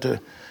first started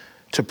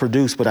to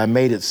produce, but I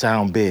made it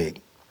sound big.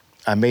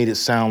 I made it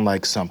sound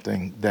like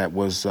something that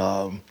was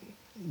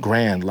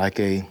grand, like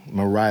a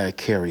Mariah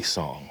Carey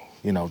song,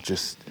 you know,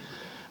 just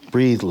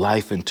breathe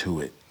life into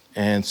it.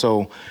 And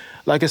so,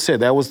 like I said,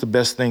 that was the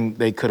best thing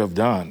they could have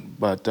done,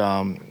 but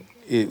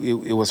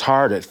it was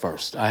hard at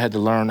first. I had to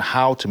learn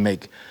how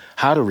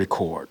to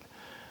record.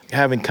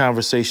 Having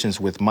conversations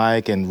with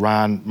Mike and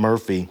Ron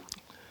Murphy,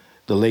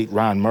 the late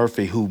Ron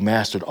Murphy, who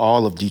mastered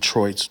all of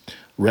Detroit's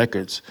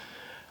records,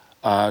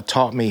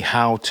 taught me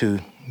how to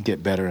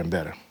get better and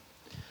better.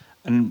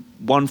 And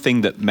one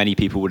thing that many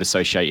people would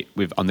associate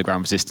with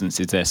underground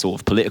resistance is their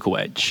sort of political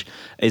edge.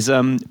 Is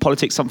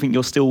politics something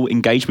you're still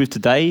engaged with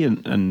today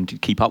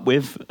and keep up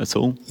with at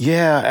all?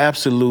 Yeah,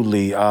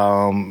 absolutely.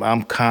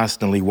 I'm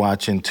constantly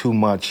watching too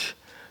much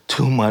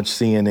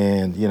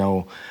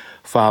CNN,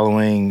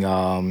 following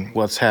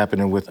what's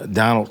happening with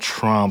Donald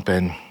Trump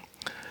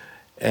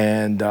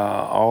and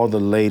all the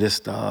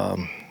latest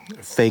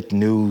fake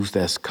news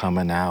that's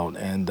coming out,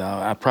 and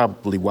I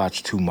probably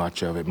watch too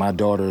much of it. My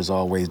daughter is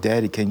always,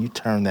 "Daddy, can you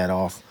turn that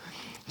off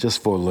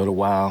just for a little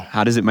while?"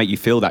 How does it make you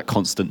feel, that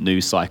constant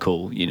news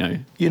cycle,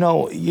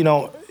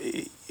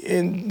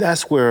 And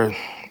that's where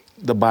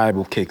the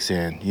Bible kicks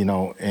in,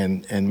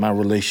 and my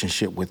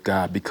relationship with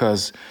God,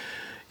 because,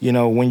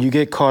 when you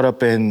get caught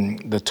up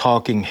in the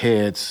talking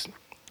heads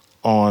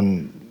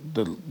on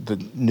the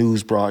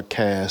news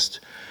broadcast,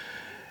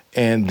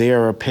 and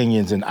their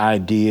opinions and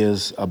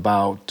ideas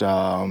about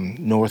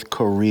North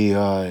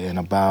Korea and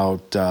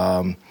about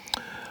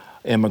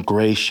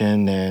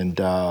immigration and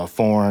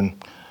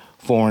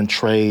foreign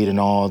trade and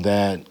all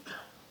that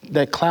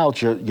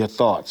clouds your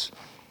thoughts.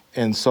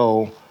 And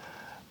so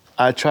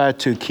I try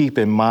to keep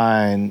in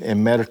mind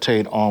and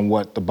meditate on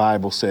what the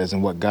Bible says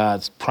and what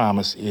God's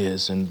promise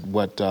is, and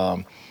what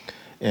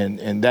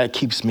and that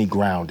keeps me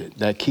grounded.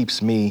 That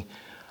keeps my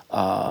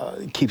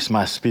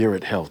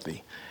spirit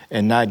healthy,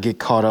 and not get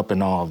caught up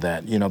in all of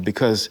that,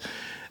 because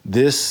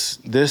this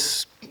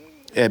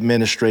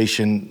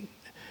administration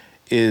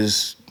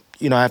is,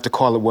 I have to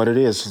call it what it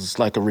is. It's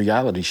like a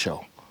reality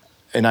show.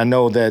 And I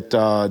know that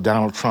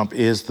Donald Trump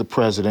is the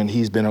president.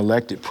 He's been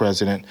elected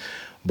president.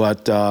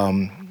 But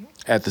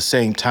at the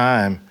same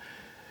time,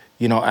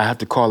 I have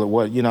to call it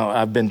what,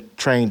 I've been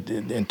trained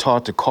and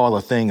taught to call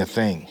a thing a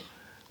thing.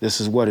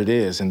 This is what it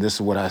is, and this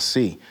is what I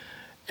see.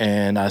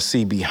 And I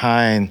see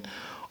behind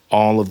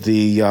all of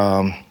the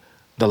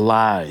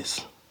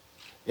lies.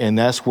 And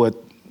that's what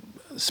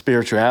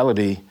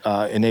spirituality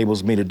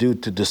enables me to do,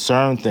 to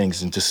discern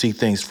things and to see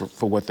things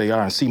for what they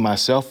are and see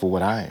myself for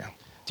what I am.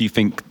 Do you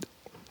think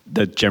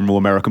the general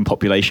American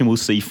population will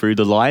see through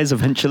the lies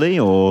eventually,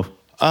 or?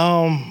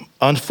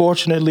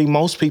 Unfortunately,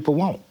 most people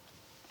won't.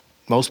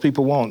 Most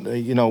people won't.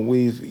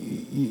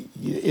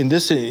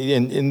 This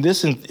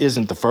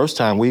isn't the first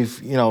time.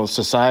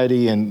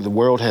 Society and the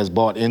world has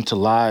bought into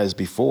lies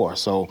before.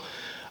 So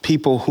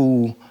people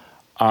who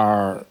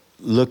are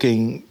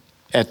looking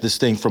at this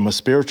thing from a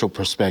spiritual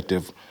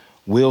perspective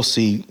will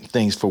see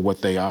things for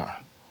what they are.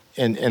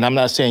 And I'm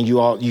not saying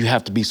you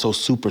have to be so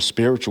super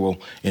spiritual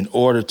in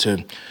order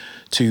to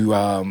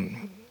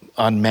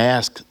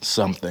unmask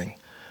something.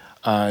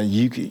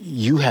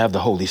 You have the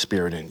Holy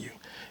Spirit in you.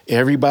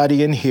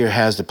 Everybody in here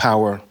has the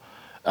power,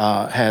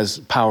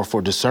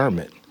 for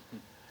discernment.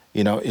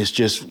 It's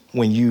just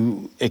when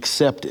you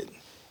accept it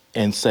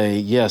and say,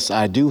 yes,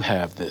 I do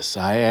have this.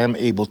 I am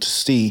able to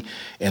see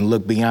and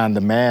look beyond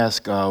the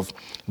mask of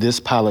this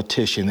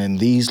politician and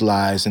these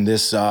lies and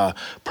this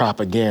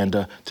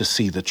propaganda to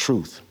see the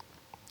truth,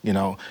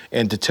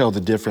 and to tell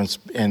the difference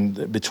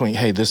between,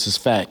 hey, this is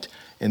fact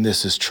and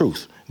this is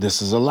truth.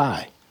 This is a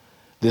lie.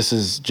 This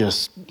is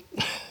just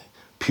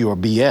pure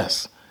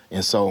BS.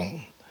 And so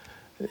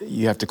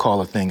you have to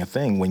call a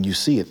thing when you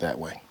see it that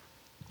way.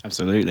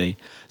 Absolutely.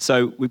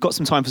 So we've got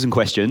some time for some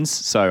questions,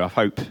 so I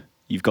hope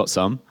you've got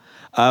some.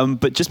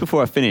 But just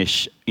before I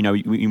finish,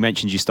 you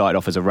mentioned you started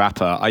off as a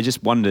rapper. I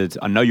just wondered,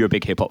 I know you're a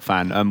big hip-hop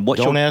fan.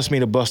 Don't ask me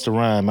to bust a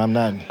rhyme. I'm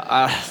not.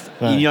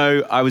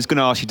 I was going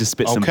to ask you to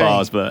spit some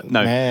bars, but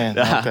no. Man,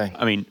 okay.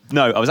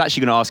 I was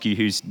actually going to ask you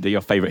who's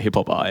your favorite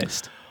hip-hop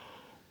artist.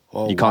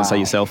 Oh, you can't say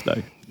yourself,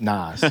 though.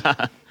 Nas.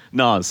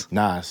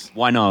 Nas.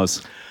 Why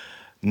Nas?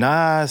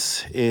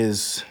 Nas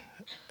is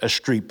a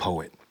street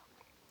poet.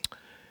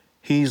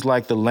 He's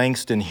like the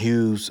Langston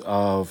Hughes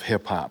of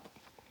hip-hop.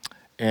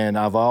 And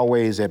I've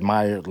always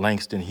admired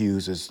Langston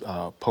Hughes'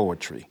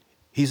 poetry.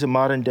 He's a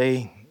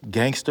modern-day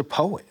gangster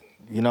poet,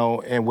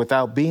 and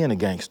without being a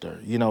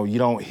gangster. You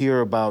don't hear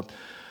about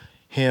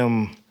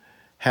him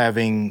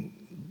having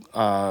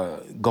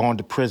gone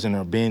to prison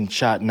or been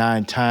shot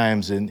 9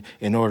 times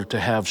in order to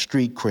have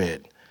street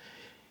cred.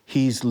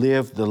 He's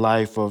lived the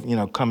life of,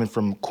 coming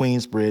from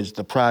Queensbridge,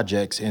 the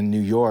projects in New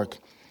York,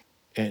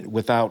 and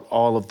without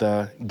all of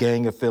the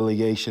gang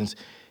affiliations.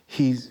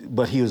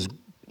 But he was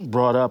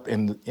brought up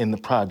in the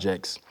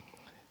projects,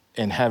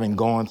 and having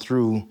gone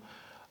through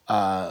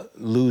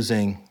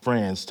losing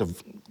friends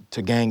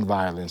to gang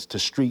violence, to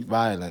street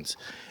violence,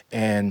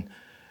 and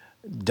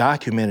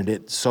documented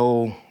it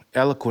so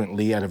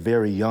eloquently at a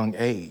very young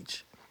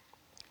age.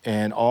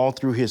 And all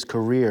through his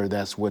career,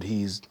 that's what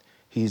he's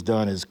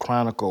done, is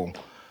chronicle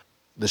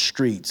the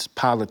streets,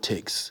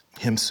 politics,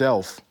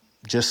 himself,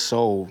 just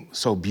so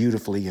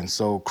beautifully and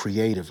so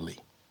creatively.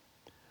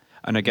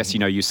 And I guess,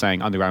 you're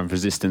saying underground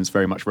resistance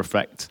very much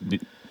reflect,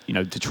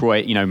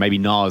 Detroit, maybe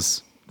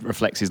Nas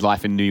reflects his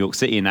life in New York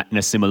City in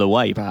a similar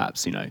way,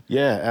 perhaps,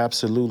 Yeah,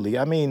 absolutely.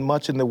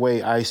 Much in the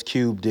way Ice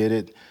Cube did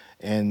it,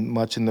 and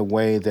much in the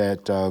way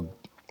that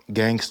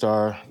Gang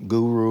Starr,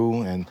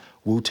 Guru, and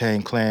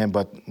Wu-Tang Clan,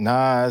 but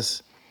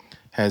Nas,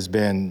 has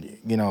been,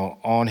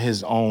 on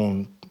his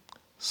own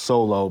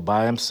solo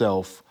by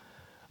himself,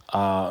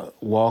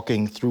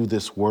 walking through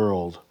this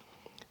world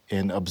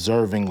and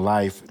observing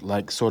life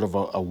like sort of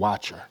a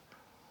watcher,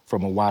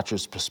 from a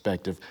watcher's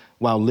perspective,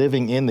 while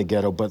living in the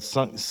ghetto, but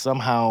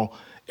somehow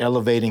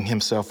elevating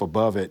himself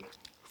above it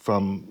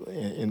from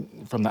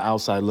the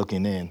outside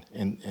looking in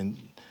and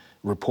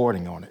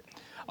reporting on it.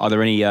 Are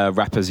there any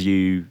rappers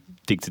you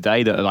dig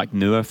today that are like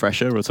newer,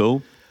 fresher at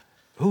all?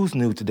 Who's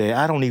new today?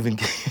 I don't even,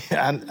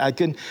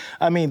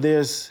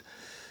 there's,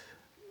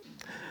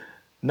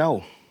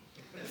 no.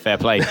 Fair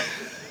play.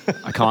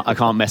 I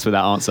can't mess with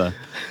that answer.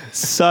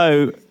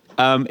 So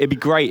it'd be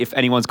great if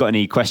anyone's got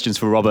any questions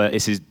for Robert.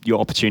 This is your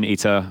opportunity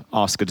to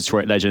ask a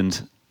Detroit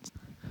legend.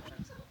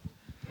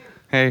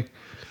 Hey.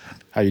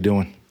 How you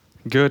doing?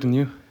 Good, and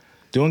you?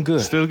 Doing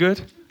good. Still good?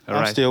 All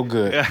I'm right. still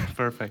good. Yeah,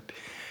 perfect.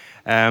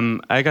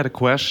 I got a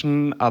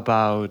question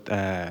about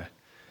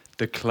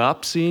the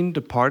club scene,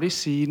 the party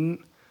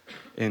scene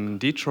in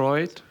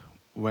Detroit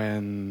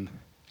when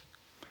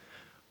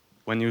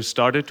you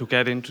started to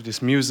get into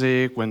this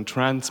music, when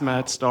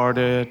Transmat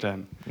started,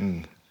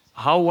 and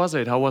how was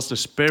it? How was the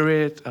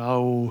spirit?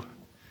 How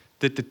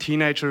did the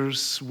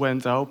teenagers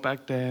went out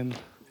back then?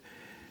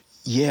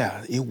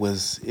 Yeah, it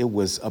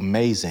was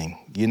amazing.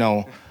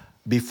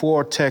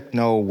 Before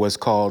techno was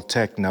called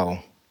techno,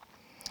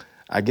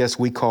 I guess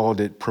we called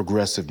it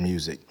progressive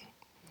music.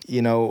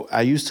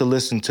 I used to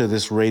listen to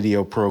this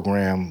radio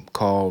program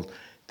called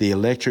The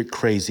Electric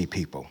Crazy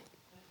People,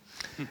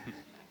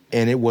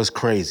 and it was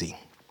crazy.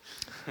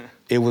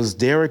 It was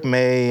Derek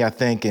May, I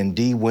think, and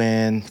D.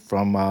 Wynn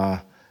from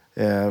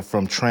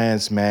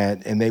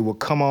Transmat, and they would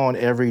come on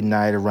every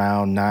night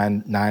around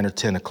 9 or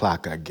 10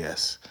 o'clock, I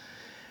guess.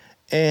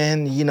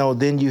 And,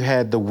 then you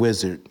had the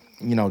wizard,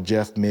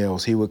 Jeff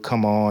Mills. He would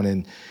come on,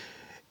 and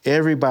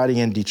everybody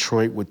in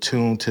Detroit would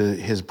tune to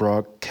his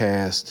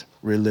broadcast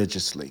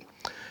religiously.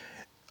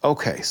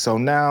 Okay, so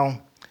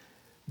now,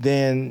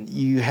 then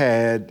you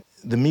had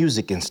the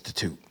Music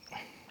Institute,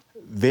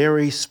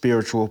 very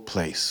spiritual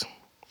place.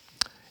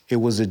 It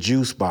was a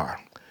juice bar,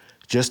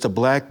 just a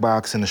black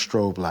box and a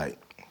strobe light.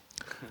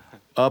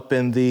 Up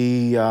in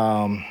the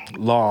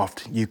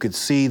loft, you could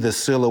see the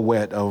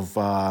silhouette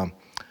of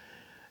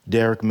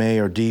Derek May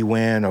or D.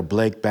 Wynn or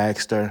Blake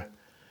Baxter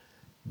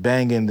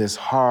banging these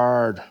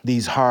hard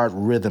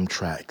rhythm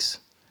tracks.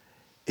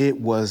 It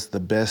was the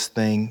best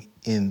thing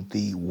in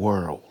the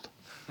world.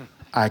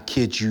 I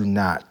kid you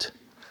not.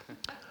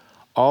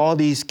 All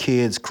these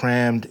kids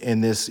crammed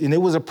in this, and it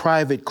was a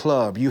private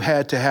club. You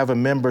had to have a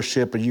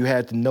membership, or you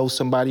had to know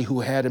somebody who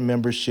had a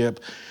membership.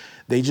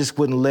 They just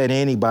wouldn't let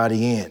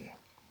anybody in.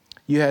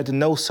 You had to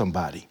know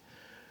somebody.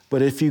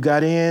 But if you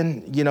got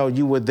in,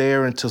 you were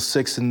there until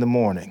 6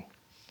 a.m.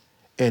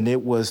 And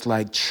it was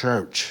like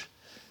church,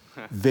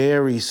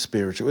 very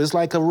spiritual. It was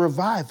like a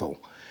revival.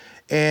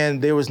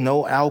 And there was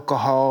no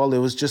alcohol. It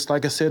was just,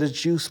 like I said, a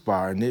juice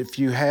bar. And if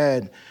you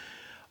had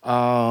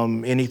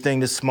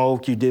anything to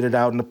smoke, you did it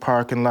out in the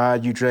parking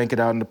lot. You drank it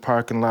out in the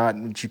parking lot.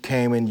 And you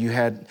came in, you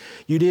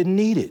didn't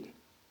need it.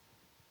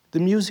 The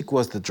music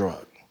was the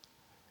drug.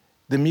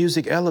 The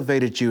music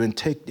elevated you and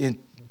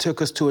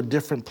took us to a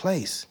different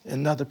place,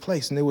 another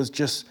place. And it was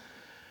just,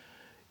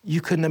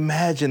 you couldn't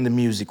imagine the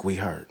music we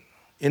heard.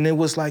 And it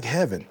was like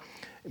heaven.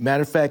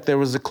 Matter of fact, there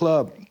was a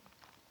club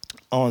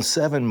on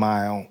 7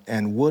 Mile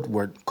and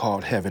Woodward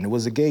called Heaven. It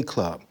was a gay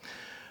club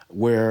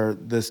where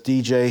this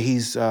DJ,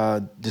 he's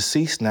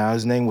deceased now,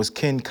 his name was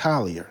Ken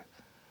Collier.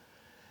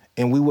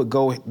 And we would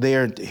go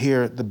there to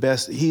hear the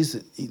best. He's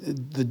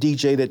the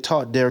DJ that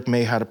taught Derek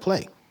May how to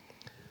play.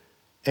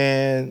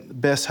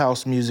 And best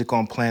house music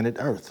on planet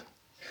Earth.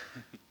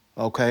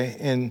 Okay,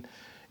 and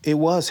it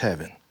was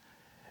heaven.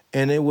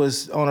 And it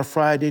was on a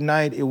Friday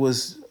night, it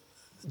was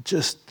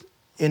just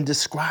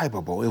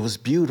indescribable. It was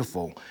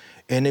beautiful.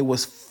 And it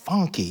was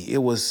funky, it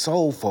was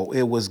soulful,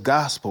 it was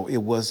gospel, it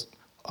was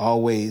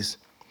always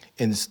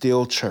in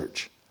still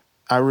church.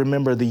 I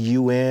remember the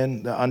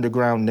UN, the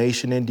Underground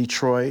Nation in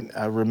Detroit.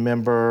 I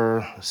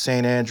remember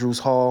St. Andrews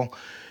Hall.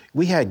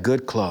 We had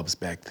good clubs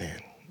back then,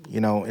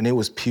 and it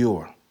was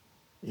pure.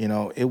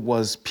 It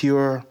was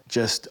pure,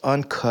 just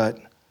uncut,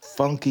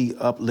 funky,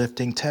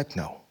 uplifting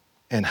techno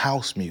and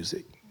house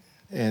music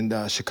and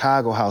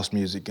Chicago house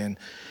music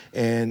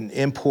and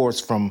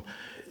imports from,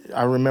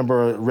 I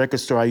remember a record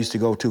store I used to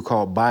go to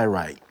called Buy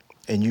Right,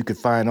 and you could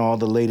find all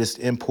the latest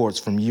imports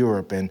from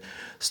Europe and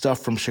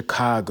stuff from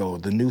Chicago,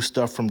 the new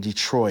stuff from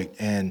Detroit,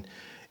 and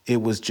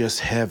it was just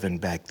heaven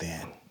back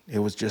then. It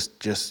was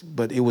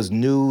but it was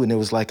new and it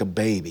was like a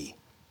baby.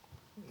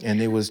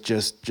 And it was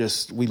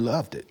just we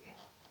loved it.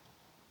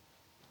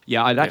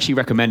 Yeah, I'd actually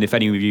recommend if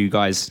any of you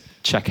guys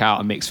check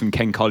out a mix from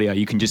Ken Collier,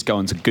 you can just go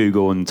onto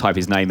Google and type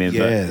his name in.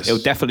 Yes. But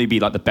it'll definitely be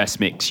like the best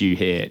mix you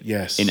hear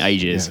in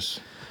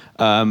ages.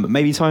 Yes.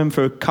 Maybe time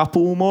for a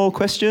couple more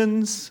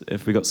questions,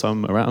 if we got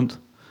some around.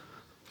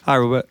 Hi,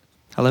 Robert.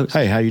 Hello.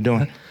 Hey, how you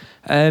doing?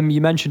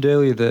 You mentioned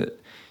earlier that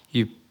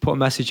you put a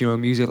message in your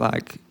music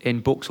like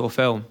in books or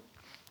film.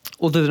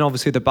 Other than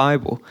obviously the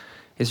Bible,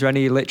 is there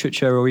any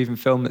literature or even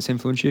film that's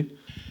influenced you?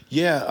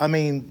 Yeah, I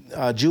mean,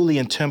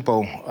 Julian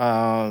Temple,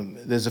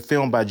 there's a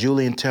film by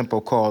Julian Temple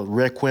called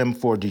Requiem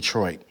for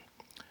Detroit.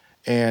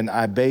 And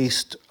I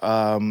based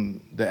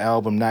the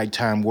album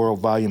Nighttime World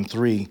Volume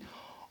 3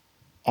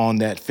 on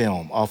that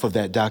film, off of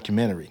that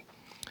documentary.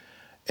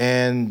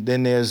 And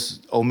then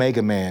there's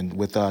Omega Man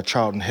with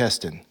Charlton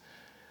Heston,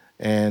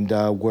 and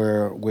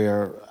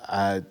where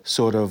I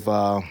sort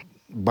of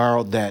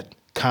borrowed that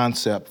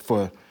concept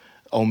for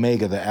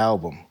Omega, the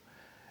album.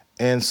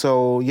 And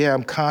so, yeah,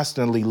 I'm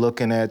constantly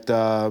looking at,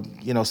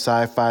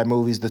 sci-fi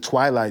movies. The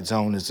Twilight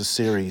Zone is a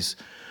series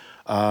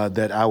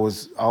that I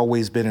was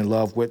always been in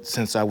love with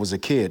since I was a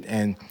kid.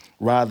 And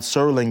Rod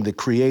Serling, the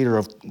creator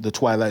of The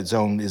Twilight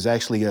Zone, was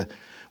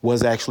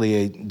actually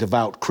a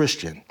devout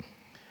Christian.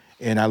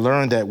 And I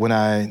learned that when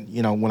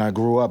I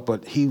grew up,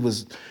 but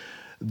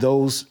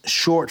those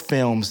short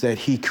films that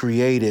he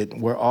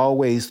created were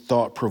always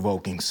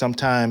thought-provoking,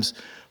 sometimes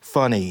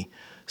funny,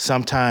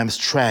 sometimes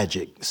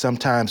tragic,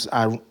 sometimes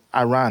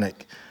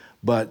ironic.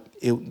 But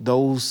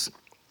those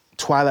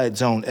Twilight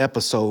Zone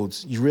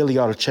episodes, you really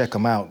ought to check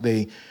them out.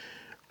 They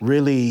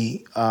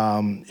really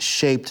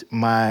shaped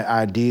my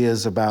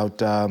ideas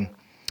about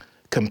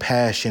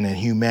compassion and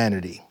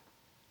humanity,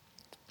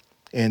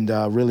 and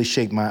really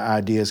shaped my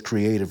ideas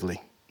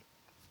creatively.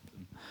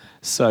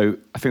 So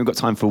I think we've got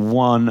time for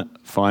one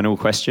final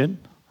question.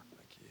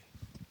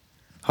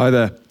 Hi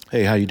there.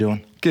 Hey, how you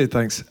doing? Good,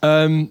 thanks.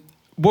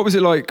 What was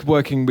it like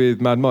working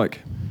with Mad Mike?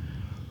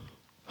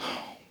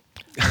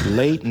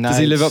 Late nights. Does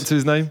he live up to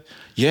his name?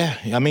 Yeah,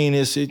 I mean,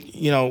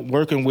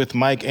 working with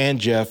Mike and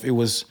Jeff, it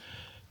was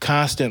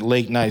constant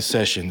late night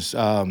sessions.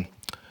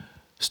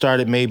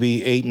 Started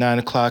maybe 8, 9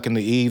 o'clock in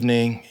the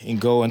evening and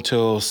go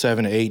until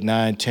 7, 8,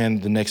 9,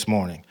 10 the next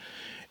morning.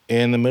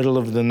 In the middle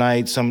of the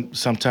night,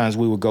 sometimes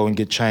we would go and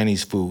get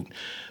Chinese food.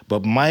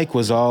 But Mike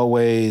was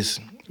always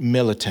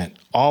militant,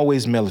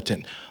 always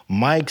militant.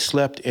 Mike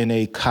slept in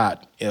a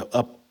cot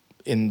up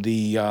in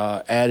the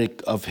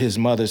attic of his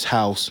mother's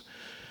house.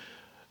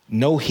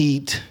 No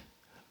heat.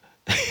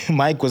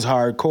 Mike was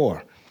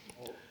hardcore.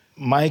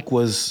 Mike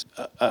was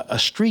a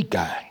street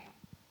guy.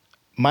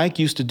 Mike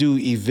used to do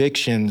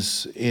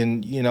evictions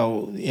in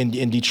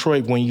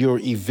Detroit. When you're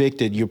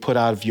evicted, you're put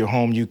out of your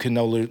home, you can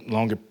no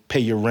longer pay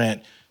your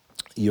rent,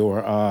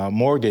 your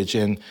mortgage,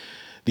 and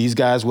these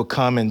guys would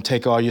come and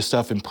take all your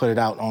stuff and put it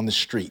out on the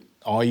street,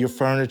 all your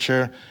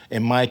furniture,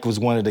 and Mike was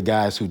one of the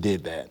guys who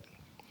did that.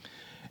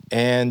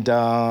 And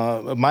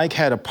Mike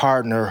had a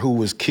partner who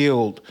was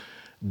killed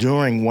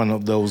during one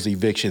of those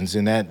evictions,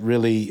 and that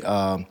really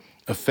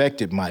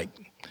affected Mike.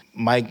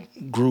 Mike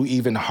grew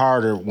even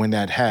harder when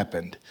that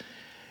happened.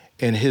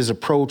 And his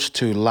approach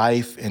to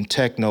life and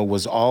techno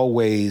was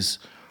always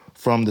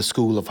from the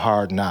school of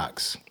hard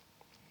knocks.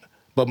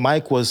 But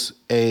Mike was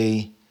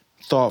a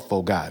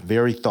thoughtful guy,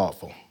 very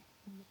thoughtful.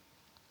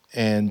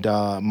 And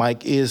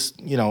Mike is,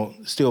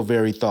 still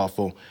very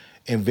thoughtful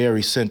and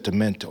very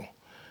sentimental.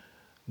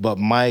 But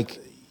Mike,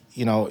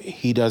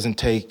 he doesn't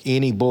take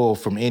any bull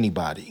from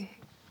anybody.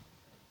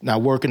 Now,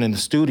 working in the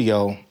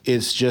studio,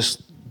 it's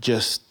just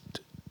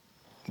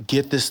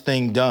get this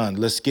thing done.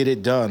 Let's get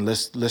it done.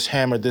 Let's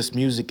hammer this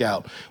music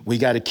out. We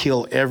got to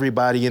kill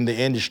everybody in the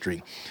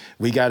industry.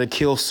 We got to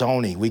kill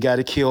Sony. We got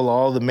to kill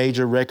all the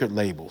major record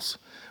labels.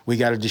 We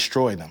got to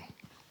destroy them.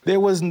 There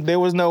was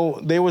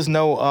no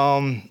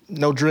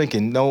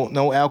drinking,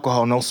 no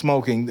alcohol, no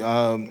smoking.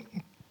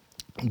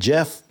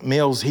 Jeff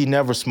Mills, he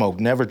never smoked,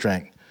 never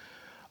drank.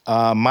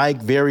 Mike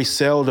very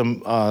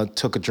seldom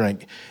took a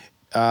drink.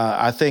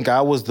 I think I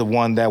was the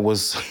one that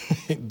was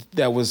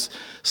that was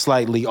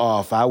slightly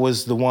off. I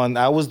was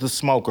the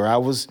smoker.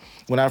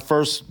 When I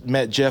first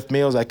met Jeff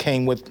Mills, I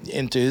came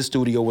into his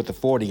studio with a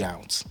 40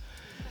 ounce.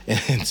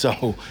 And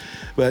so,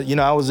 but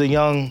I was a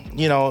young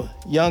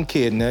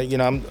kid,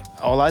 and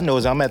all I know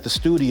is I'm at the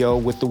studio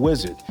with the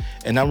Wizard,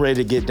 and I'm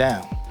ready to get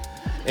down.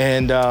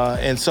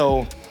 And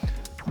so,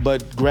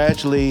 but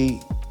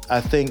gradually,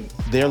 I think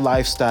their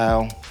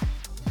lifestyle,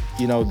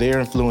 their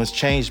influence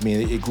changed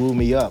me. It grew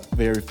me up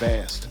very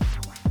fast.